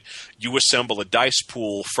do it, you assemble a dice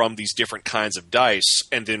pool from these different kinds of dice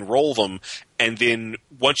and then roll them. And then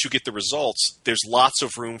once you get the results, there's lots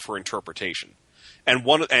of room for interpretation. And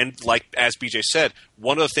like as BJ said,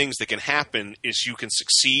 one of the things that can happen is you can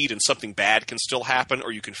succeed and something bad can still happen,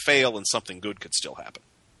 or you can fail and something good could still happen.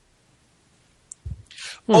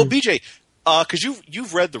 Oh, BJ, because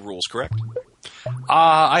you've read the rules, correct?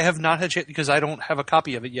 I have not had it because I don't have a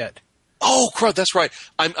copy of it yet. Oh, crud! That's right.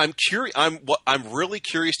 I'm curious. I'm really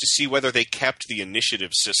curious to see whether they kept the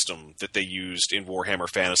initiative system that they used in Warhammer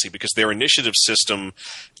Fantasy, because their initiative system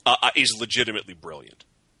is legitimately brilliant.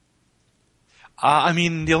 I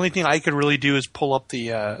mean, the only thing I could really do is pull up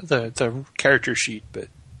the character sheet, but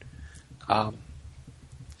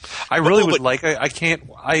I really would like. I can't.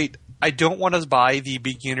 I don't want to buy the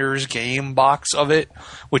beginner's game box of it,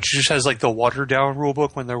 which just has like the watered down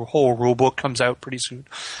rulebook when the whole rulebook comes out pretty soon.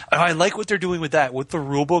 I like what they're doing with that. With the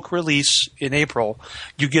rulebook release in April,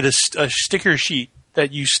 you get a sticker sheet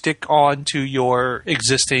that you stick on to your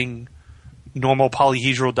existing normal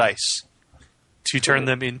polyhedral dice to turn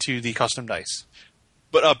them into the custom dice.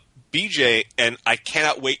 But BJ, and I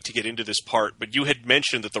cannot wait to get into this part, but you had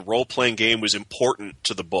mentioned that the role-playing game was important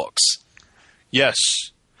to the books. Yes.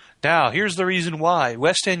 Now, here's the reason why.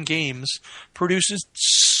 West End Games produces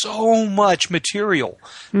so much material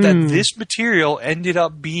that this material ended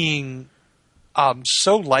up being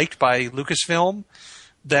so liked by Lucasfilm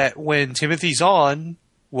that when Timothy Zahn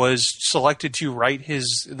was selected to write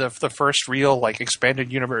the first real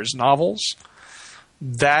expanded universe novels,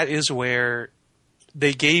 that is where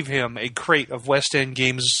they gave him a crate of West End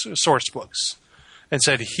Games source books and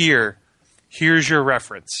said, here's your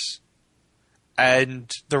reference. And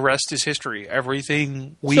the rest is history.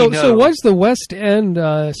 Everything we know. So was the West End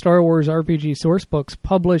Star Wars RPG source books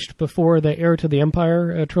published before the Heir to the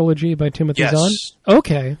Empire trilogy by Timothy Zahn?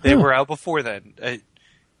 Okay. They were out before then.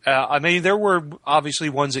 I mean, there were obviously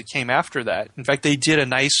ones that came after that. In fact, they did a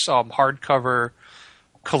nice hardcover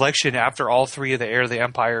collection after all three of the Heir to the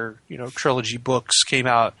Empire trilogy books came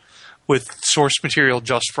out with source material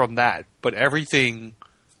just from that. But everything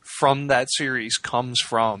from that series comes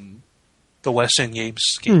from the West End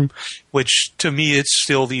Games game, which to me it's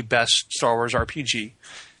still the best Star Wars RPG.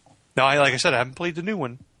 Now, like I said, I haven't played the new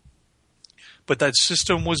one, but that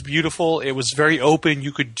system was beautiful. It was very open.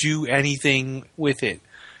 You could do anything with it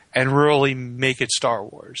and really make it Star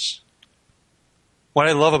Wars. What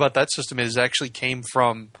I love about that system is it actually came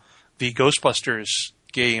from the Ghostbusters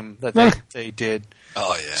game that they did.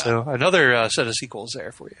 Oh, yeah. So another set of sequels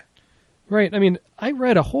there for you. Right. I mean, I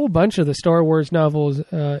read a whole bunch of the Star Wars novels,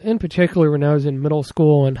 in particular when I was in middle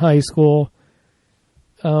school and high school.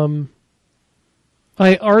 I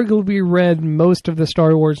arguably read most of the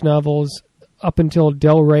Star Wars novels up until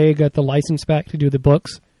Del Rey got the license back to do the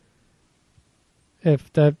books.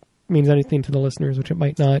 If that means anything to the listeners, which it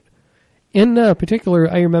might not. In particular,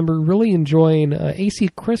 I remember really enjoying A.C.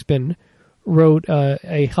 Crispin wrote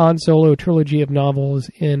a Han Solo trilogy of novels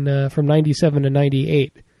from 97 to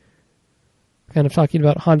 98. Kind of talking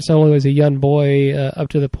about Han Solo as a young boy up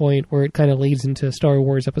to the point where it kind of leads into Star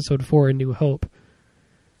Wars Episode 4, A New Hope.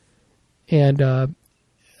 And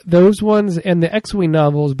those ones and the X-Wing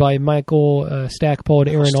novels by Michael Stackpole and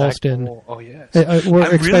Aaron Alston. Oh, yes. Were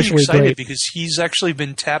I'm really especially excited great. because he's actually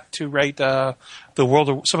been tapped to write some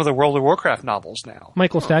of the World of Warcraft novels now.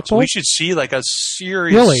 Michael So Stackpole? we should see like a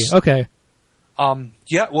series. Really? Okay.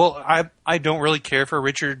 Yeah, well, I don't really care for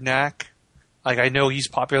Richard Knack. Like, I know he's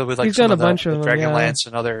popular with like He's some done of a bunch of them, Dragonlance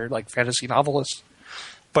and other like fantasy novelists,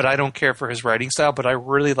 but I don't care for his writing style. But I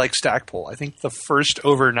really like Stackpole. I think the first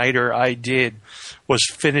overnighter I did was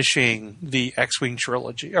finishing the X-Wing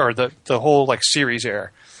trilogy or the whole like series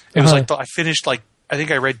there. It was like I finished I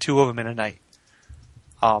think I read 2 of them in a night.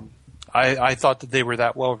 I thought that they were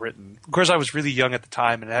that well written. Of course, I was really young at the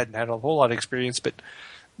time and hadn't had a whole lot of experience, but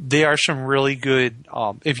they are some really good.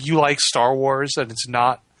 If you like Star Wars and it's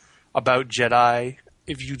not about Jedi,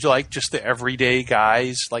 if you like just the everyday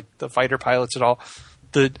guys, like the fighter pilots and all,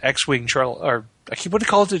 the X-Wing I keep wanting to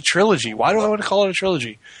call it a trilogy. Why do I want to call it a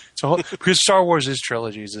trilogy? So because Star Wars is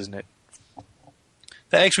trilogies, isn't it?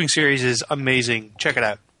 The X-Wing series is amazing. Check it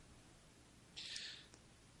out.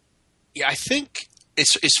 Yeah, I think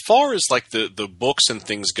as far as like the books and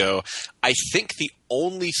things go, I think the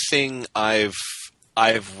only thing I've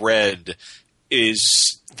read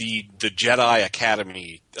is the Jedi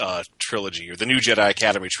Academy trilogy, or the New Jedi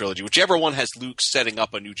Academy trilogy, whichever one has Luke setting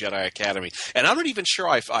up a new Jedi Academy. And I'm not even sure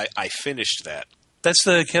I finished that. That's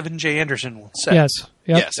the Kevin J. Anderson set. Yes.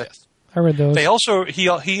 Yep. Yes. I read those. They also he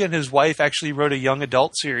and his wife actually wrote a young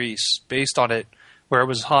adult series based on it, where it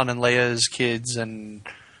was Han and Leia's kids and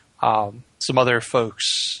some other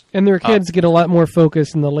folks. And their kids get a lot more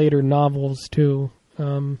focus in the later novels, too.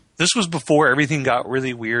 This was before everything got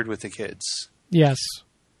really weird with the kids. Yes.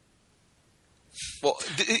 Well,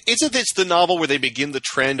 isn't this the novel where they begin the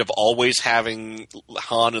trend of always having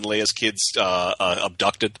Han and Leia's kids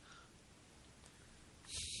abducted?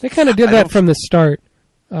 They kind of did that from the start.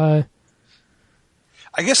 I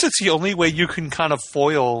guess it's the only way you can kind of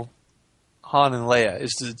foil Han and Leia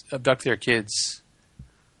is to abduct their kids.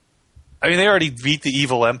 I mean, they already beat the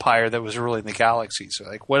evil empire that was ruling the galaxy. So,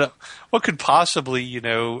 like, what could possibly,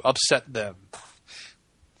 upset them?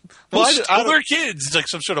 Well, I their kids. It's like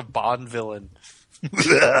some sort of Bond villain.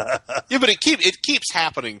 Yeah, but it keeps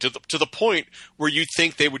happening to the point where you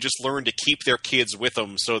think they would just learn to keep their kids with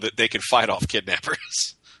them so that they can fight off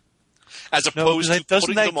kidnappers, as opposed to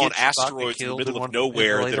putting them on asteroids in the middle of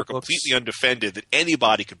nowhere that are completely undefended that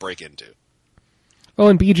anybody could break into. Oh,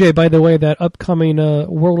 and BJ, by the way, that upcoming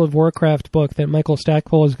World of Warcraft book that Michael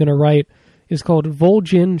Stackpole is going to write is called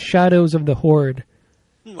Vol'jin: Shadows of the Horde.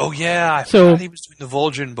 Oh, yeah. I forgot he was doing the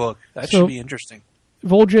Vol'jin book. That should be interesting.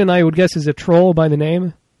 Vol'jin, I would guess, is a troll by the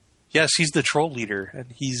name? Yes, he's the troll leader, and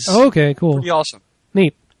he's okay, cool. Pretty awesome.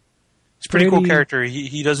 Neat. He's a pretty cool character.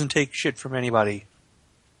 He doesn't take shit from anybody.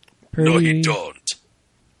 No, you don't.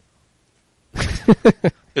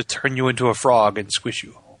 He'll turn you into a frog and squish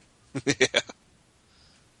you. Yeah.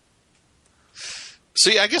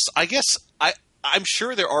 See, I guess I'm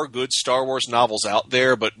sure there are good Star Wars novels out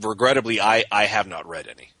there, but regrettably, I have not read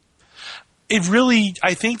any. It really,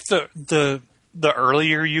 I think the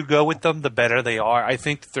earlier you go with them, the better they are. I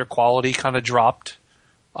think that their quality kind of dropped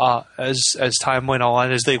as time went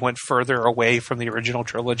on, as they went further away from the original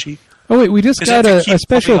trilogy. Oh wait, we just got a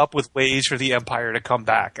special up with ways for the Empire to come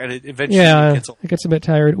back, and it eventually it gets a bit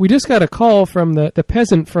tired. We just got a call from the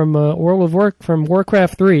peasant from from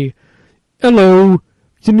Warcraft 3. Hello,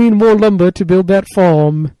 you need more lumber to build that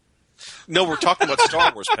farm. No, we're talking about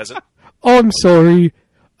Star Wars, peasant. I'm sorry,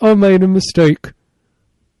 I made a mistake.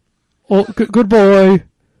 Oh, goodbye.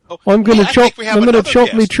 I'm gonna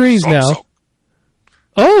chop me trees now.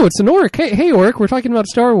 Oh, it's an orc. Hey, orc. We're talking about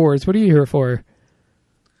Star Wars. What are you here for?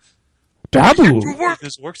 Dabu.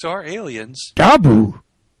 Because orcs are aliens. Dabu.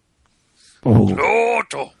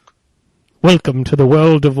 Oh. Welcome to the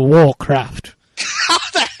world of Warcraft. How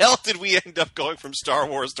the hell did we end up going from Star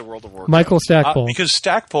Wars to World of Warcraft? Michael Stackpole. Because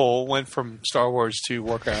Stackpole went from Star Wars to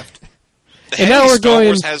Warcraft. And now we're Star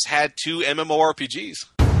Wars has had 2 MMORPGs.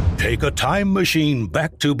 Take a time machine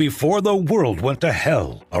back to before the world went to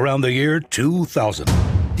hell, around the year 2000.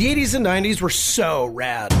 The 80s and 90s were so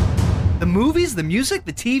rad. The movies, the music,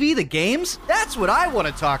 the TV, the games? That's what I want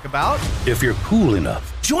to talk about. If you're cool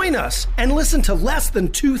enough. Join us and listen to Less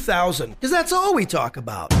Than 2000, because that's all we talk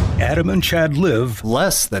about. Adam and Chad live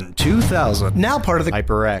Less Than 2000. Now part of the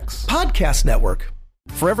HyperX Podcast Network.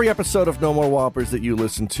 For every episode of No More Whoppers that you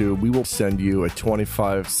listen to, we will send you a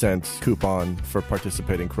 25-cent coupon for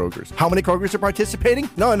participating Krogers. How many Krogers are participating?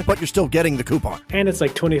 None, but you're still getting the coupon. And it's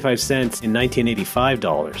like 25 cents in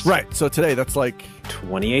 $1985. Right, so today that's like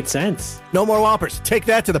 28 cents. No More Whoppers. Take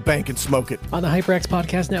that to the bank and smoke it. On the HyperX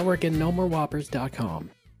Podcast Network and NoMoreWhoppers.com.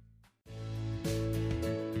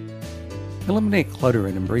 Eliminate clutter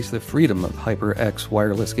and embrace the freedom of HyperX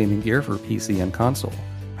wireless gaming gear for PC and console.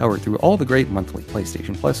 Power through all the great monthly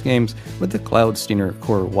PlayStation Plus games with the Cloud Stinger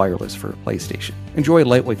Core Wireless for PlayStation. Enjoy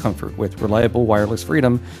lightweight comfort with reliable wireless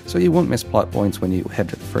freedom so you won't miss plot points when you head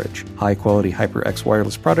to the fridge. High-quality HyperX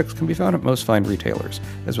wireless products can be found at most fine retailers,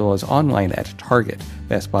 as well as online at Target,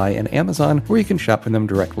 Best Buy, and Amazon, where you can shop for them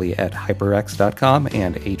directly at hyperx.com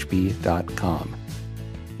and hp.com.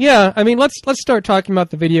 Yeah, I mean, let's start talking about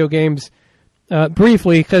the video games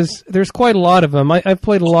briefly, because there's quite a lot of them. I've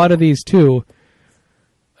played a lot of these too.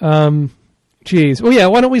 Geez. Well, yeah,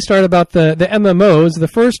 why don't we start about the MMOs, the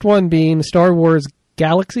first one being Star Wars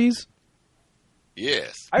Galaxies?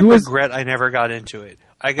 Yes. I regret I never got into it.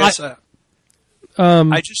 I guess I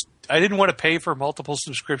didn't want to pay for multiple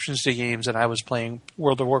subscriptions to games, and I was playing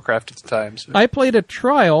World of Warcraft at the time. So. I played a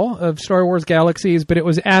trial of Star Wars Galaxies, but it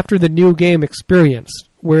was after the new game experience,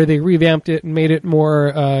 where they revamped it and made it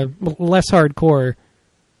more less hardcore,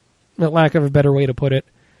 lack of a better way to put it.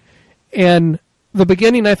 And the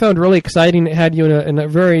beginning I found really exciting. It had you in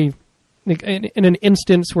an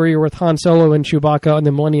instance where you're with Han Solo and Chewbacca on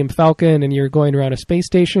the Millennium Falcon, and you're going around a space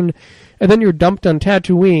station, and then you're dumped on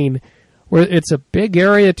Tatooine, where it's a big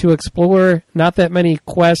area to explore, not that many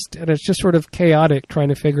quests, and it's just sort of chaotic trying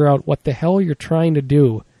to figure out what the hell you're trying to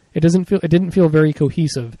do. It didn't feel very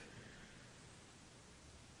cohesive.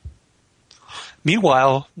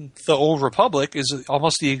 Meanwhile, the Old Republic is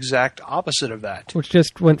almost the exact opposite of that. Which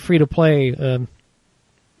just went free to play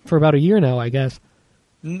for about a year now, I guess.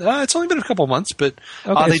 It's only been a couple months, but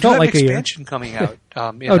okay, they do have an expansion coming out.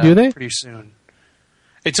 Do they? Pretty soon.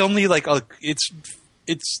 It's only like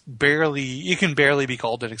it's barely, you can barely be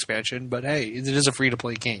called an expansion, but hey, it is a free to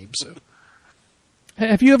play game. So,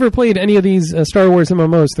 have you ever played any of these Star Wars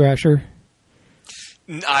MMOs, Thrasher?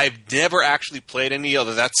 I've never actually played any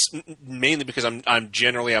other. That's mainly because I'm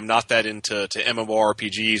not that into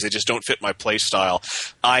MMORPGs. They just don't fit my play style.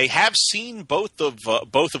 I have seen both of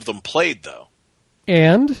them played though.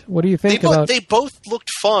 And what do you think about? They both looked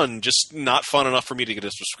fun, just not fun enough for me to get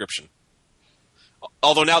a subscription.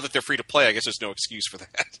 Although now that they're free to play, I guess there's no excuse for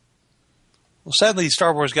that. Well, sadly,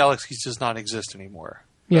 Star Wars Galaxies does not exist anymore.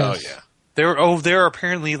 Yes. Oh yeah. There are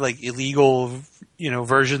apparently like illegal,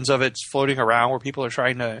 versions of it floating around where people are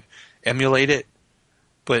trying to emulate it,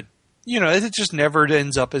 but it just never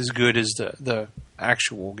ends up as good as the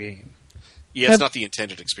actual game. Yeah, it's not the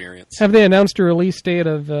intended experience. Have they announced a release date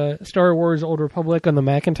of Star Wars Old Republic on the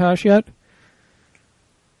Macintosh yet?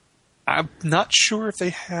 I'm not sure if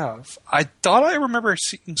they have. I thought I remember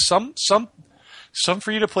seeing some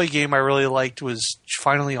free to play game I really liked was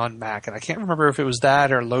finally on Mac, and I can't remember if it was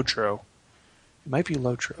that or Lotro. It might be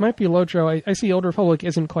Lotro. I see Old Republic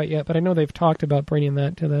isn't quite yet, but I know they've talked about bringing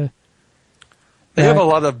that to the... They have a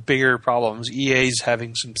lot of bigger problems. EA's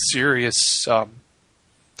having some serious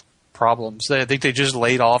problems. I think they just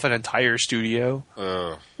laid off an entire studio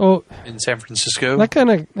in San Francisco. That kind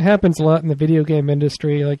of happens a lot in the video game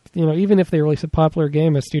industry. Like, even if they release a popular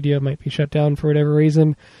game, a studio might be shut down for whatever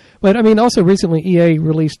reason. But, I mean, also recently EA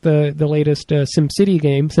released the latest SimCity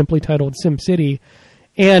game, simply titled SimCity.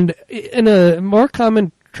 And in a more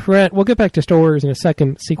common trend, we'll get back to Star Wars in a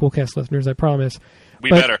second, Sequelcast listeners, I promise.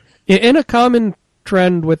 Better. In a common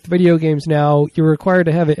trend with video games now, you're required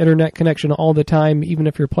to have an internet connection all the time, even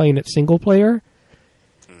if you're playing it single player.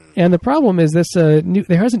 And the problem is there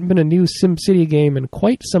hasn't been a new SimCity game in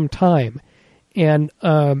quite some time. And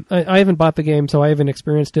I haven't bought the game, so I haven't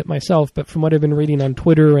experienced it myself, but from what I've been reading on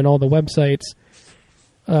Twitter and all the websites,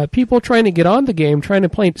 people trying to get on the game, trying to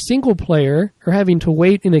play it single player, are having to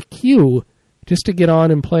wait in a queue just to get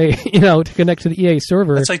on and play, to connect to the EA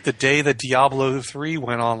server. It's like the day that Diablo 3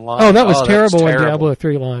 went online. Oh, that was terrible when Diablo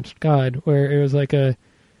 3 launched. God, where it was like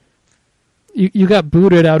you got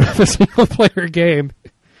booted out of a single player game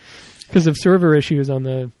because of server issues on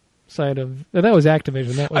the side of... That was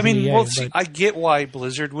Activision. That was EA, I get why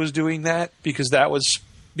Blizzard was doing that, because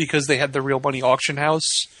they had the real money auction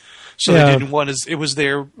house. So they didn't want it was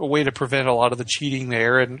a way to prevent a lot of the cheating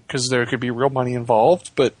there, and because there could be real money involved.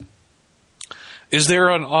 But Is there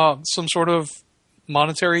some sort of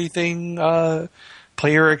monetary thing,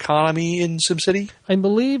 player economy in SimCity? I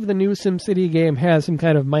believe the new SimCity game has some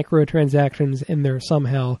kind of microtransactions in there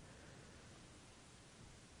somehow.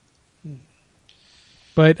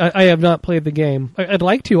 But I have not played the game. I'd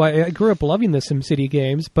like to. I grew up loving the SimCity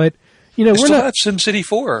games, but we're still not. have SimCity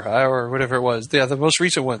 4 or whatever it was. Yeah, the most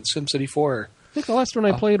recent one, SimCity 4. I think the last one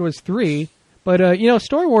I played was 3. But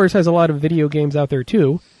Star Wars has a lot of video games out there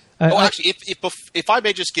too. Actually, if I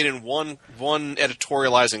may just get in one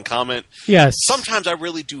editorializing comment. Yes. Sometimes I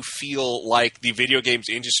really do feel like the video games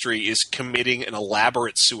industry is committing an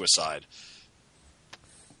elaborate suicide.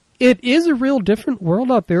 It is a real different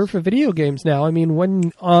world out there for video games now. I mean,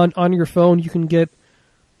 when on your phone you can get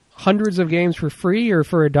hundreds of games for free or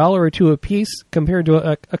for $1 or $2 a piece, compared to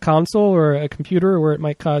a console or a computer where it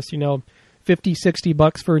might cost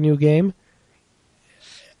 $50-$60 for a new game.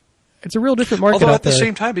 It's a real different market. Although out at the there.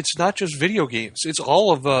 same time, it's not just video games. It's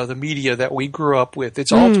all of the media that we grew up with.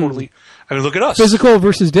 It's all totally. I mean, look at us. Physical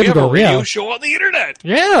versus digital. We have a radio show on the internet.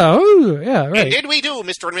 Yeah. Oh, yeah. Right. And did we do,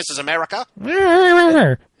 Mr. and Mrs. America?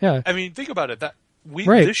 Yeah. I mean, think about it.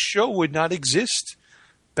 Right. This show would not exist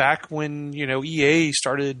back when EA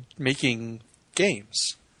started making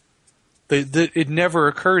games. It never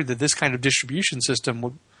occurred that this kind of distribution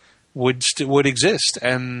system would exist,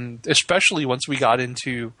 and especially once we got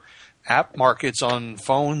into app markets on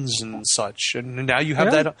phones and such, and now you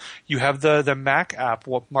have that. You have the Mac app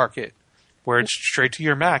market where it's straight to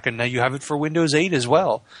your Mac, and now you have it for Windows 8 as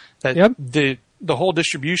well. The whole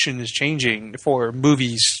distribution is changing for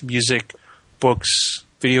movies, music, books,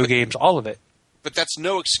 video games, all of it. But that's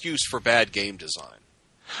no excuse for bad game design.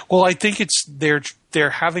 Well, I think it's they're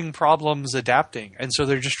having problems adapting, and so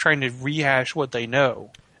they're just trying to rehash what they know.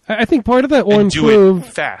 I think part of that will and improve do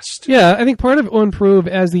it fast. Yeah, I think part of it will improve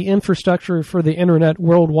as the infrastructure for the internet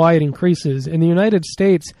worldwide increases. In the United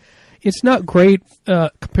States, it's not great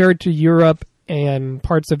compared to Europe and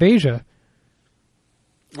parts of Asia.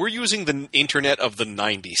 We're using the internet of the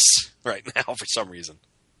 90s right now for some reason.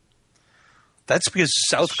 That's because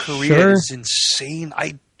South Korea is insane.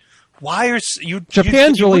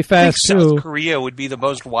 Japan's really fast too. too. South Korea would be the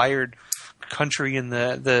most wired country in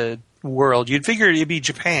the world. You'd figure it'd be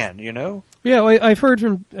Japan, Yeah, I've heard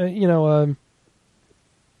from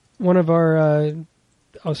one of our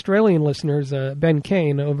Australian listeners, Ben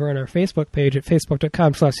Kane, over on our Facebook page at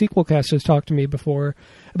facebook.com/sequelcast, has talked to me before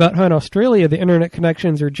about how in Australia the internet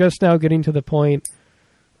connections are just now getting to the point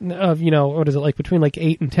of, what is it, like between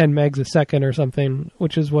 8 and 10 megs a second or something,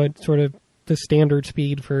 which is what sort of the standard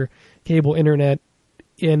speed for cable internet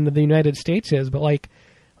in the United States is. But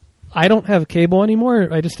I don't have cable anymore.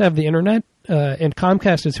 I just have the internet, and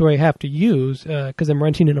Comcast is who I have to use because I'm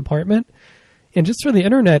renting an apartment. And just for the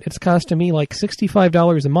internet, it's costing me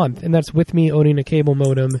 $65 a month, and that's with me owning a cable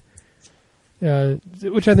modem,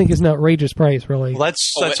 which I think is an outrageous price, really. Well,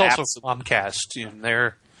 that's also Comcast.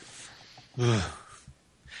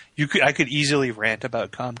 I could easily rant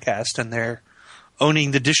about Comcast and their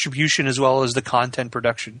owning the distribution as well as the content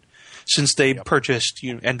production, since they purchased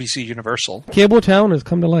NBC Universal. Cable Town has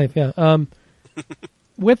come to life, yeah.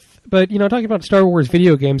 But talking about Star Wars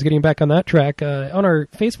video games, getting back on that track, on our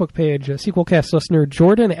Facebook page, Sequelcast listener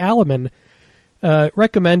Jordan Alleman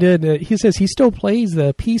recommended, he says he still plays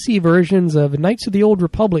the PC versions of Knights of the Old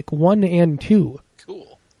Republic 1 and 2.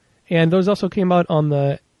 Cool. And those also came out on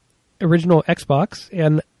the original Xbox,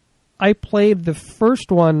 and I played the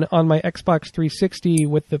first one on my Xbox 360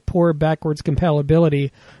 with the poor backwards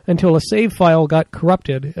compatibility until a save file got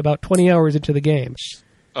corrupted about 20 hours into the game.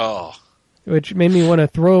 Oh. Which made me want to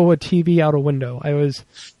throw a TV out a window.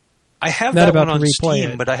 I have not that about one on to replay Steam,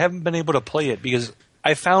 it. but I haven't been able to play it because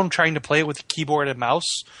I found trying to play it with a keyboard and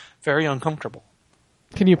mouse very uncomfortable.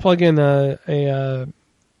 Can you plug in a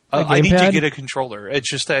I need to gamepad? get a controller. It's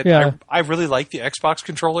just that Yeah. I really like the Xbox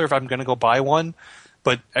controller if I'm going to go buy one,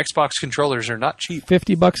 but Xbox controllers are not cheap.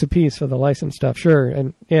 $50 a piece for the licensed stuff, sure,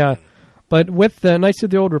 and yeah. But with the Knights of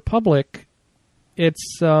the Old Republic,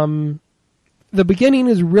 it's the beginning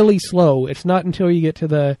is really slow. It's not until you get to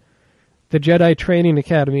the Jedi Training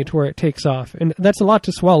Academy to where it takes off, and that's a lot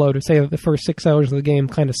to swallow to say that the first 6 hours of the game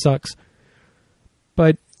kind of sucks.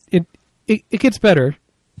 But it gets better.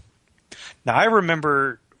 Now I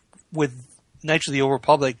remember with Knights of the Old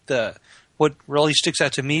Republic, what really sticks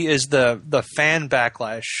out to me is the fan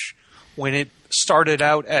backlash when it started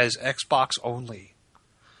out as Xbox only.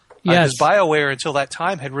 Yes. Because BioWare until that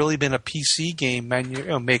time had really been a PC game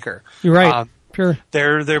maker. You're right. Sure.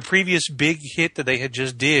 Their previous big hit that they had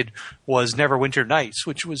just did was Neverwinter Nights,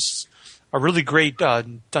 which was a really great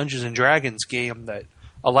Dungeons and Dragons game that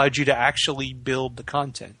allowed you to actually build the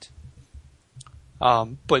content.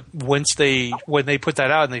 But when they put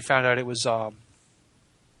that out and they found out it was,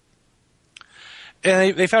 and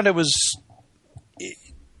they found it was,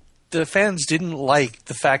 the fans didn't like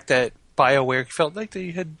the fact that BioWare felt like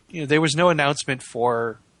they had, there was no announcement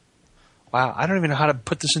for. Wow, I don't even know how to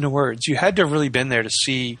put this into words. You had to have really been there to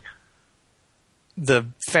see the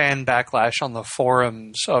fan backlash on the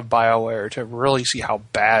forums of BioWare to really see how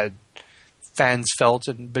bad fans felt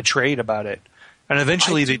and betrayed about it. And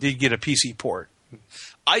eventually they did get a PC port.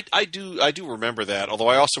 I do remember that, although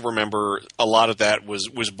I also remember a lot of that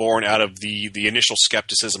was born out of the initial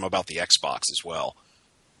skepticism about the Xbox as well.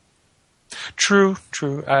 True.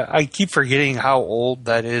 I keep forgetting how old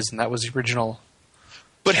that is, and that was the original.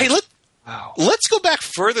 But hey, let's go back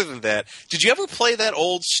further than that. Did you ever play that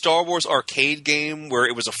old Star Wars arcade game where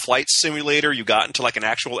it was a flight simulator? You got into like an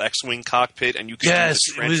actual X-wing cockpit, and you could do the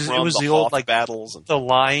trench run, the old like battles, and the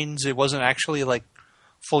lines. It wasn't actually like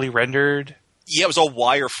fully rendered. Yeah, it was all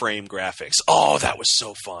wireframe graphics. Oh, that was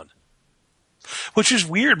so fun. Which is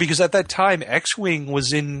weird because at that time, X-Wing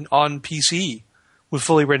was on PC with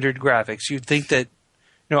fully rendered graphics. You'd think that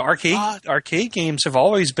arcade games have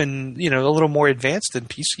always been a little more advanced than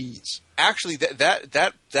PCs. Actually,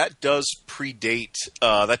 that does predate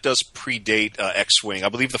X-Wing. I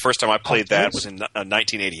believe the first time I played that was in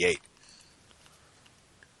 1988.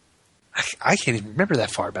 I can't even remember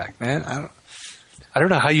that far back, man. I don't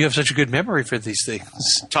know how you have such a good memory for these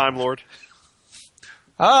things. Time Lord.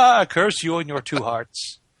 Curse you and your two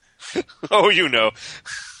hearts. Oh, you know.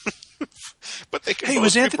 But they hey,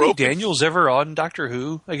 was Anthony Daniels ever on Doctor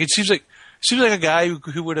Who? Like, it seems like a guy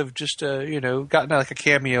who would have just gotten like a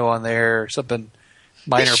cameo on there or something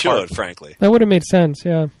minor. Should, frankly. That would have made sense.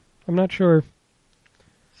 Yeah, I'm not sure.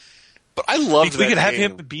 But I love. We could have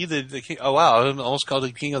him be the king. Oh wow, I'm almost called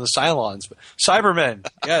the king of the Cylons. But Cybermen,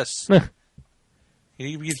 yes.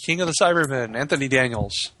 He could be the king of the Cybermen, Anthony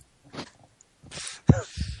Daniels.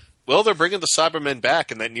 Well, they're bringing the Cybermen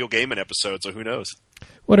back in that Neil Gaiman episode, so who knows?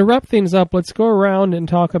 Well, to wrap things up, let's go around and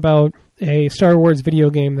talk about a Star Wars video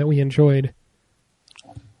game that we enjoyed.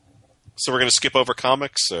 So we're going to skip over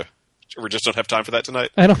comics? Or we just don't have time for that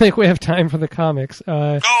tonight? I don't think we have time for the comics.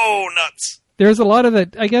 Oh, nuts! There's a lot of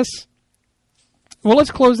that, I guess. Well,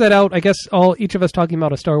 let's close that out. I guess each of us talking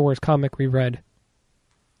about a Star Wars comic we read.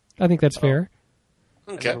 I think that's fair.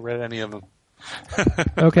 Okay. I never read any of them.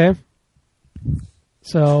 Okay.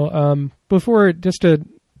 So, before,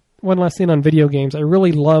 one last thing on video games. I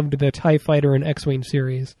really loved the TIE Fighter and X-Wing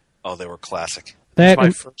series. Oh, they were classic. That was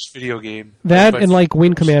my first video game. That and like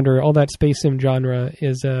Wing Commander, all that space sim genre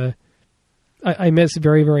is I miss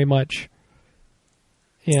very, very much.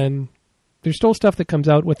 And there's still stuff that comes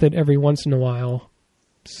out with it every once in a while.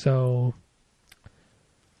 So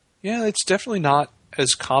yeah, it's definitely not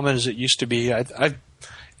as common as it used to be.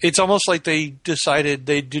 It's almost like they decided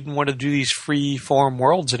they didn't want to do these free form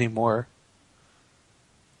worlds anymore.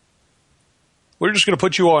 We're just going to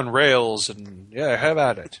put you on rails and have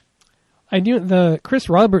at it. I knew Chris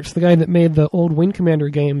Roberts, the guy that made the old Wing Commander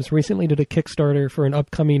games, recently did a Kickstarter for an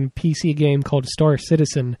upcoming PC game called Star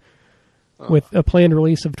Citizen with a planned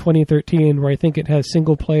release of 2013 where I think it has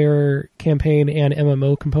single-player campaign and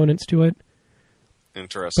MMO components to it.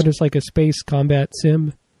 Interesting. But it's like a space combat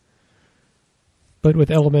sim, but with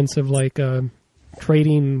elements of like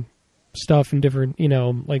trading stuff and different,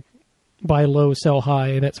 like buy low, sell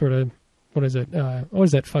high, that sort of, what is it? What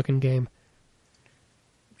is that fucking game?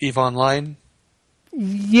 EVE Online?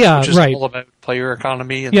 Yeah, which is right. all about player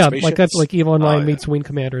economy and spaceships. Like that's like EVE Online meets yeah. Wing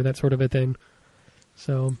Commander, that sort of a thing.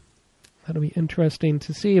 So that'll be interesting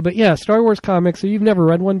to see. But yeah, Star Wars comics. So you've never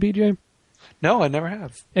read one, BJ? No, I never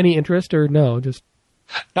have. Any interest or no? Just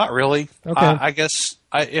not really. Okay. I guess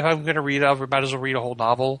if I'm going to read, I might as well read a whole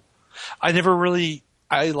novel. I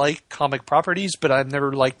like comic properties, but I've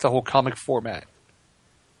never liked the whole comic format.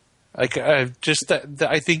 Like I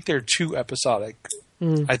think they're too episodic.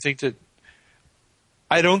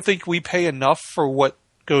 I don't think we pay enough for what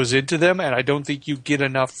goes into them, and I don't think you get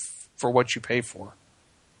enough for what you pay for.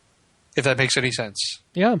 If that makes any sense.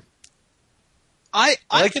 Yeah. I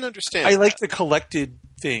can understand. I like the collected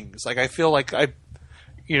things. Like I feel like $10,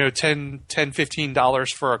 $15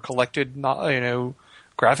 for a collected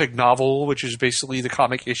graphic novel, which is basically the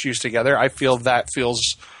comic issues together. I feel that feels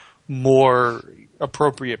more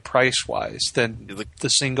appropriate price-wise than the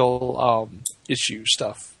single issue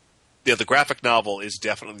stuff. Yeah, the graphic novel is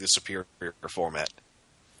definitely the superior format.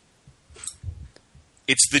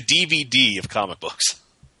 It's the DVD of comic books.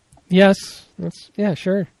 Yes.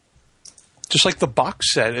 Sure. Just like the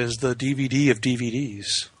box set is the DVD of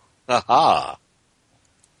DVDs. Aha.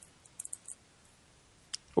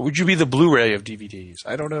 Or would you be the Blu-ray of DVDs?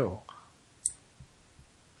 I don't know.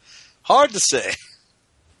 Hard to say.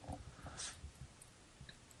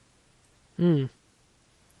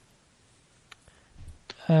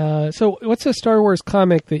 So what's a Star Wars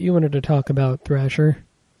comic that you wanted to talk about, Thrasher?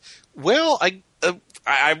 Well, I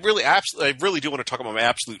really do want to talk about my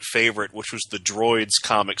absolute favorite, which was the Droids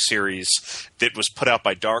comic series that was put out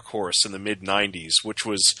by Dark Horse in the mid-90s, which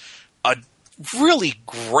was a really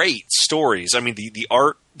great stories. I mean, the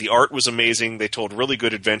art was amazing. They told really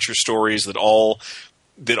good adventure stories that all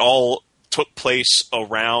took place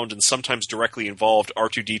around and sometimes directly involved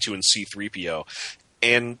R2-D2 and C-3PO.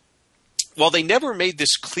 And while they never made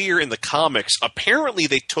this clear in the comics, apparently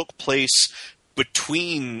they took place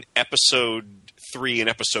between Episode 3 and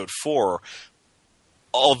Episode 4.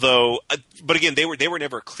 Although, but again, they were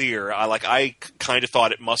never clear. I kind of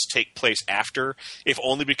thought it must take place after, if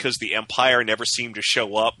only because the Empire never seemed to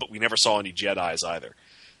show up, but we never saw any Jedis either.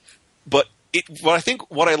 But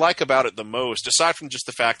what I like about it the most, aside from just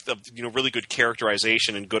the fact of really good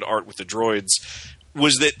characterization and good art with the droids,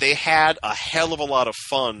 was that they had a hell of a lot of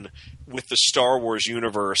fun with the Star Wars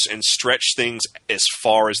universe and stretched things as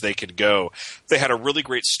far as they could go. They had a really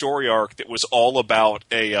great story arc that was all about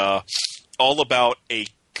a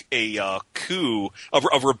coup,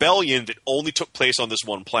 a rebellion that only took place on this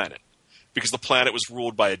one planet, because the planet was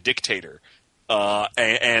ruled by a dictator,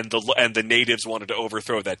 and the natives wanted to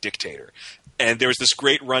overthrow that dictator. And there was this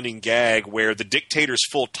great running gag where the dictator's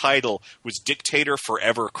full title was Dictator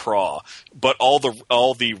Forever Craw, but all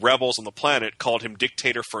the rebels on the planet called him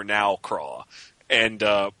Dictator for Now Craw. And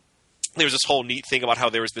there was this whole neat thing about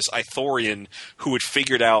how there was this Ithorian who had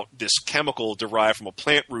figured out this chemical derived from a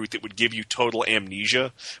plant root that would give you total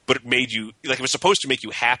amnesia, but it made you, it was supposed to make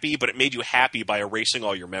you happy, but it made you happy by erasing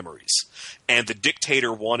all your memories. And the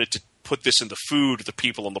dictator wanted to put this in the food of the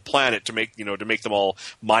people on the planet to make them all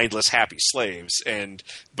mindless, happy slaves.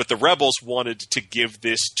 But the rebels wanted to give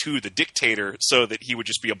this to the dictator so that he would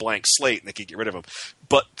just be a blank slate and they could get rid of him.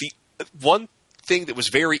 But the one thing that was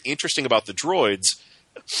very interesting about the droids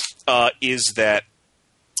is that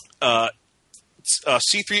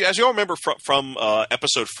C3, as you all remember from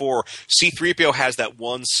Episode 4, C-3PO has that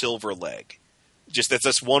one silver leg. Just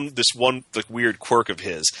this one like weird quirk of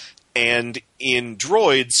his. And in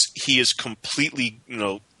Droids, he is completely,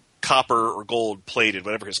 copper or gold plated,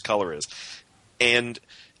 whatever his color is. And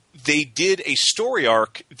they did a story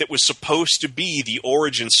arc that was supposed to be the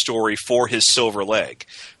origin story for his silver leg,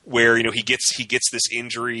 where he gets this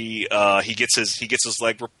injury, he gets his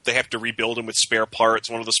leg. They have to rebuild him with spare parts.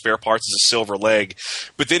 One of the spare parts is a silver leg,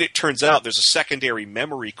 but then it turns out there's a secondary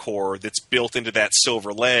memory core that's built into that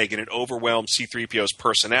silver leg, and it overwhelms C-3PO's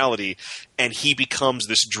personality, and he becomes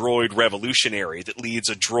this droid revolutionary that leads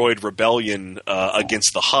a droid rebellion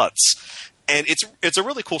against the Hutts. And it's a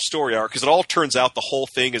really cool story arc because it all turns out the whole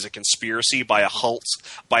thing is a conspiracy by a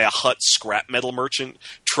Hutt scrap metal merchant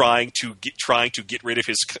trying to get rid of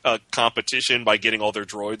his competition by getting all their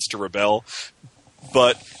droids to rebel.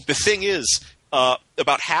 But the thing is,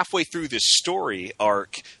 about halfway through this story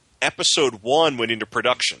arc, Episode 1 went into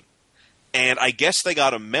production. And I guess they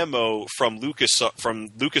got a memo from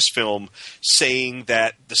Lucasfilm saying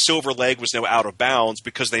that the silver leg was now out of bounds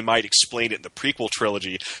because they might explain it in the prequel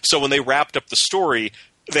trilogy. So when they wrapped up the story,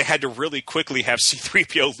 they had to really quickly have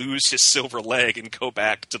C-3PO lose his silver leg and go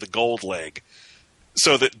back to the gold leg,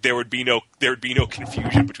 so that there would be no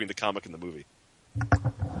confusion between the comic and the movie.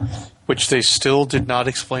 Which they still did not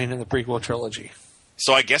explain in the prequel trilogy.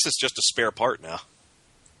 So I guess it's just a spare part now.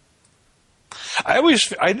 I always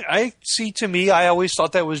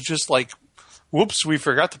thought that was just like, whoops, we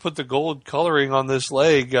forgot to put the gold coloring on this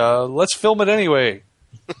leg. Let's film it anyway.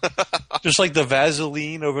 Just like the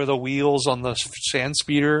Vaseline over the wheels on the sand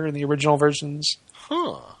speeder in the original versions.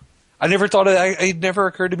 Huh. I never thought it never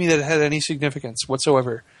occurred to me that it had any significance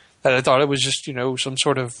whatsoever. That I thought it was just, some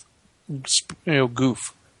sort of,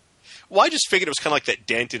 goof. Well, I just figured it was kind of like that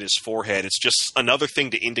dent in his forehead. It's just another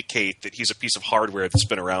thing to indicate that he's a piece of hardware that's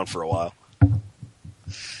been around for a while.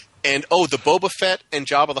 And, the Boba Fett and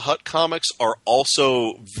Jabba the Hutt comics are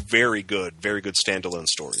also very good standalone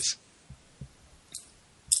stories.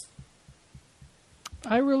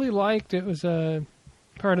 I really liked it. Was a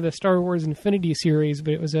part of the Star Wars Infinity series,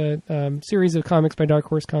 but it was a series of comics by Dark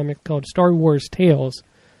Horse Comics called Star Wars Tales,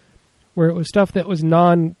 where it was stuff that was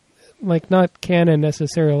not canon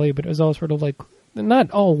necessarily, but it was all sort of like,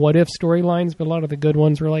 not all what-if storylines, but a lot of the good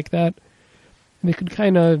ones were like that. And they could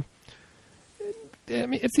kind of...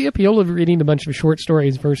 it's the appeal of reading a bunch of short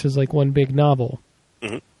stories versus like one big novel.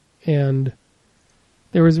 Mm-hmm. And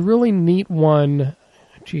there was a really neat one.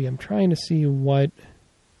 Gee, I'm trying to see what...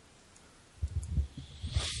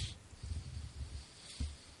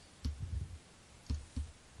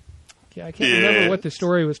 Yeah, I can't remember what the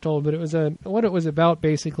story was told, but it was what it was about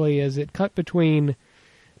basically is it cut between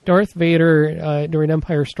Darth Vader during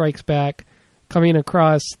Empire Strikes Back coming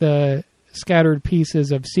across the scattered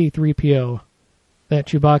pieces of C-3PO that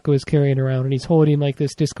Chewbacca was carrying around, and he's holding like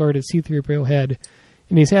this discarded C-3PO head,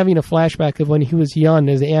 and he's having a flashback of when he was young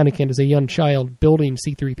as Anakin, as a young child, building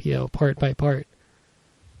C-3PO part by part.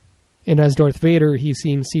 And as Darth Vader, he's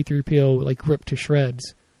seen C-3PO like ripped to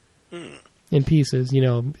shreds in pieces,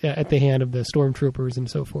 at the hand of the stormtroopers and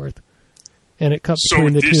so forth. And it cut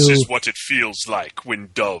between the two. So this is what it feels like when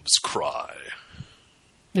doves cry.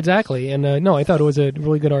 Exactly. And no, I thought it was a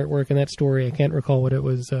really good artwork in that story. I can't recall what it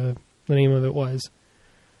was, the name of it was.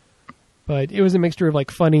 But it was a mixture of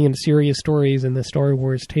like funny and serious stories in the Star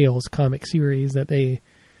Wars Tales comic series that they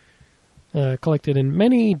collected in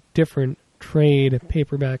many different trade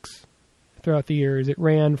paperbacks throughout the years. It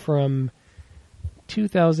ran from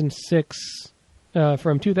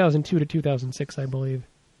 2002 to 2006, I believe.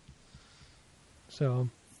 So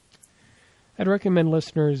I'd recommend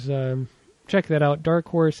listeners check that out. Dark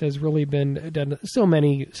Horse has really done so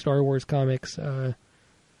many Star Wars comics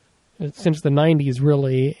since the 90s,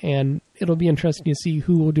 really, and it'll be interesting to see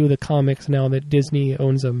who will do the comics now that Disney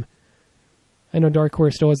owns them. I know Dark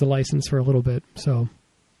Horse still has the license for a little bit, so...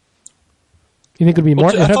 You think it would be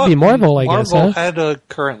it'd have to be Marvel, I guess, huh? Marvel had a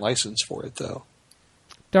current license for it, though.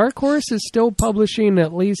 Dark Horse is still publishing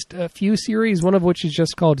at least a few series, one of which is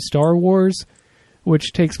just called Star Wars,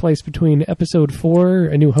 which takes place between Episode 4,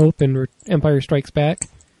 A New Hope, and Empire Strikes Back.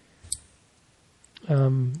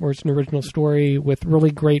 Where it's an original story with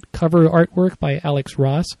really great cover artwork by Alex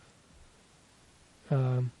Ross.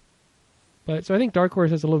 So I think Dark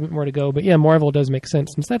Horse has a little bit more to go, but yeah, Marvel does make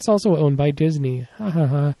sense, since that's also owned by Disney.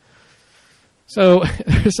 So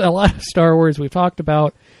there's a lot of Star Wars we've talked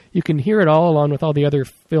about. You can hear it all along with all the other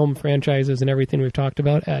film franchises and everything we've talked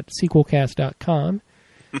about at sequelcast.com.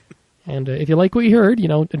 And if you like what you heard,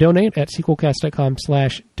 donate at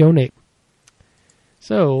sequelcast.com/donate.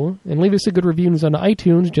 So, and leave us a good reviews on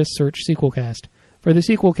iTunes. Just search Sequelcast. For the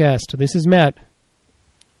Sequelcast, this is Matt.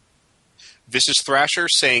 This is Thrasher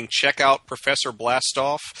saying check out Professor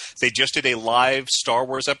Blastoff. They just did a live Star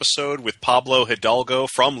Wars episode with Pablo Hidalgo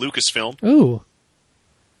from Lucasfilm. Ooh,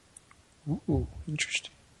 interesting.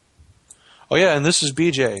 Oh yeah, and this is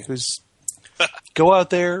BJ, who's go out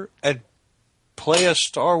there and play a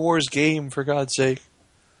Star Wars game, for God's sake.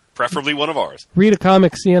 Preferably one of ours. Read a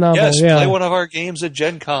comic, see a novel. Yes, yeah. Play one of our games at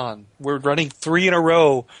Gen Con. We're running 3 in a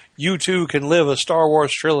row. You too can live a Star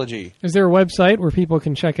Wars trilogy. Is there a website where people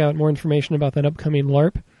can check out more information about that upcoming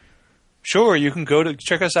LARP? Sure, you can go to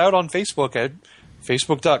check us out on Facebook at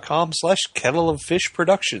facebook.com/Kettle of Fish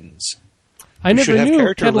Productions. I never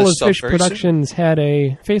knew Kettle of Fish Productions had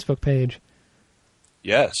a Facebook page.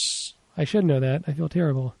 Yes. I should know that. I feel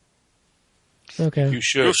terrible. Okay. You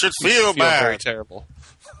should feel bad. Very terrible.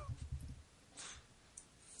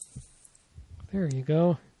 There you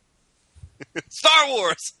go. Star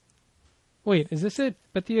Wars! Wait, is this it?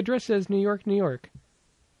 But the address says New York, New York.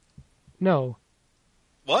 No.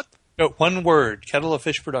 What? No, one word. Kettle of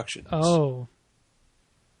Fish Productions. Oh.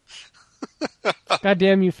 God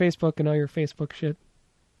damn you, Facebook, and all your Facebook shit.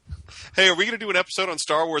 Hey, are we going to do an episode on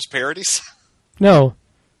Star Wars parodies? No.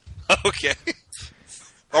 Okay.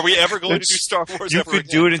 Are we ever going to do Star Wars? You could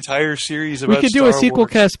do an entire series about Star Wars. We could do a sequel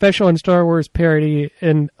cast special on Star Wars parody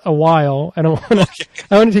in a while. I don't want to.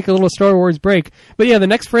 I want to take a little Star Wars break. But yeah, the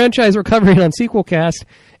next franchise we're covering on Sequel Cast,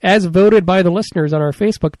 as voted by the listeners on our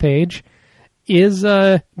Facebook page, is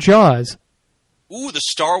Jaws. Ooh, the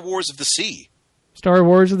Star Wars of the Sea. Star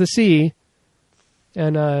Wars of the Sea,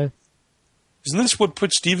 and isn't this what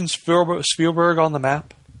put Steven Spielberg on the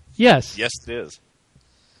map? Yes. Yes, it is.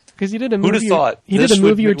 Because he did a movie. Who'd have thought? He did a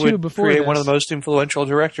movie or two before create this. One of the most influential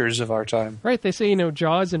directors of our time. Right. They say,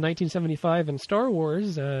 Jaws in 1975 and Star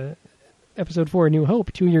Wars, Episode 4, A New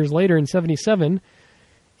Hope, 2 years later in 77,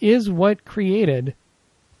 is what created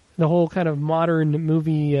the whole kind of modern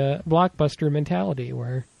movie blockbuster mentality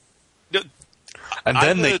where... And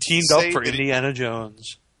then they teamed up for Indiana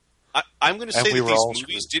Jones. I'm going to say that these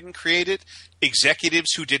movies didn't create it.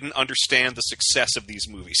 Executives who didn't understand the success of these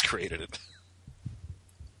movies created it.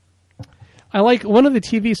 I like one of the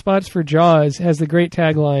TV spots for Jaws has the great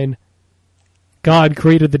tagline, God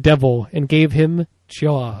created the devil and gave him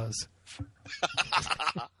Jaws.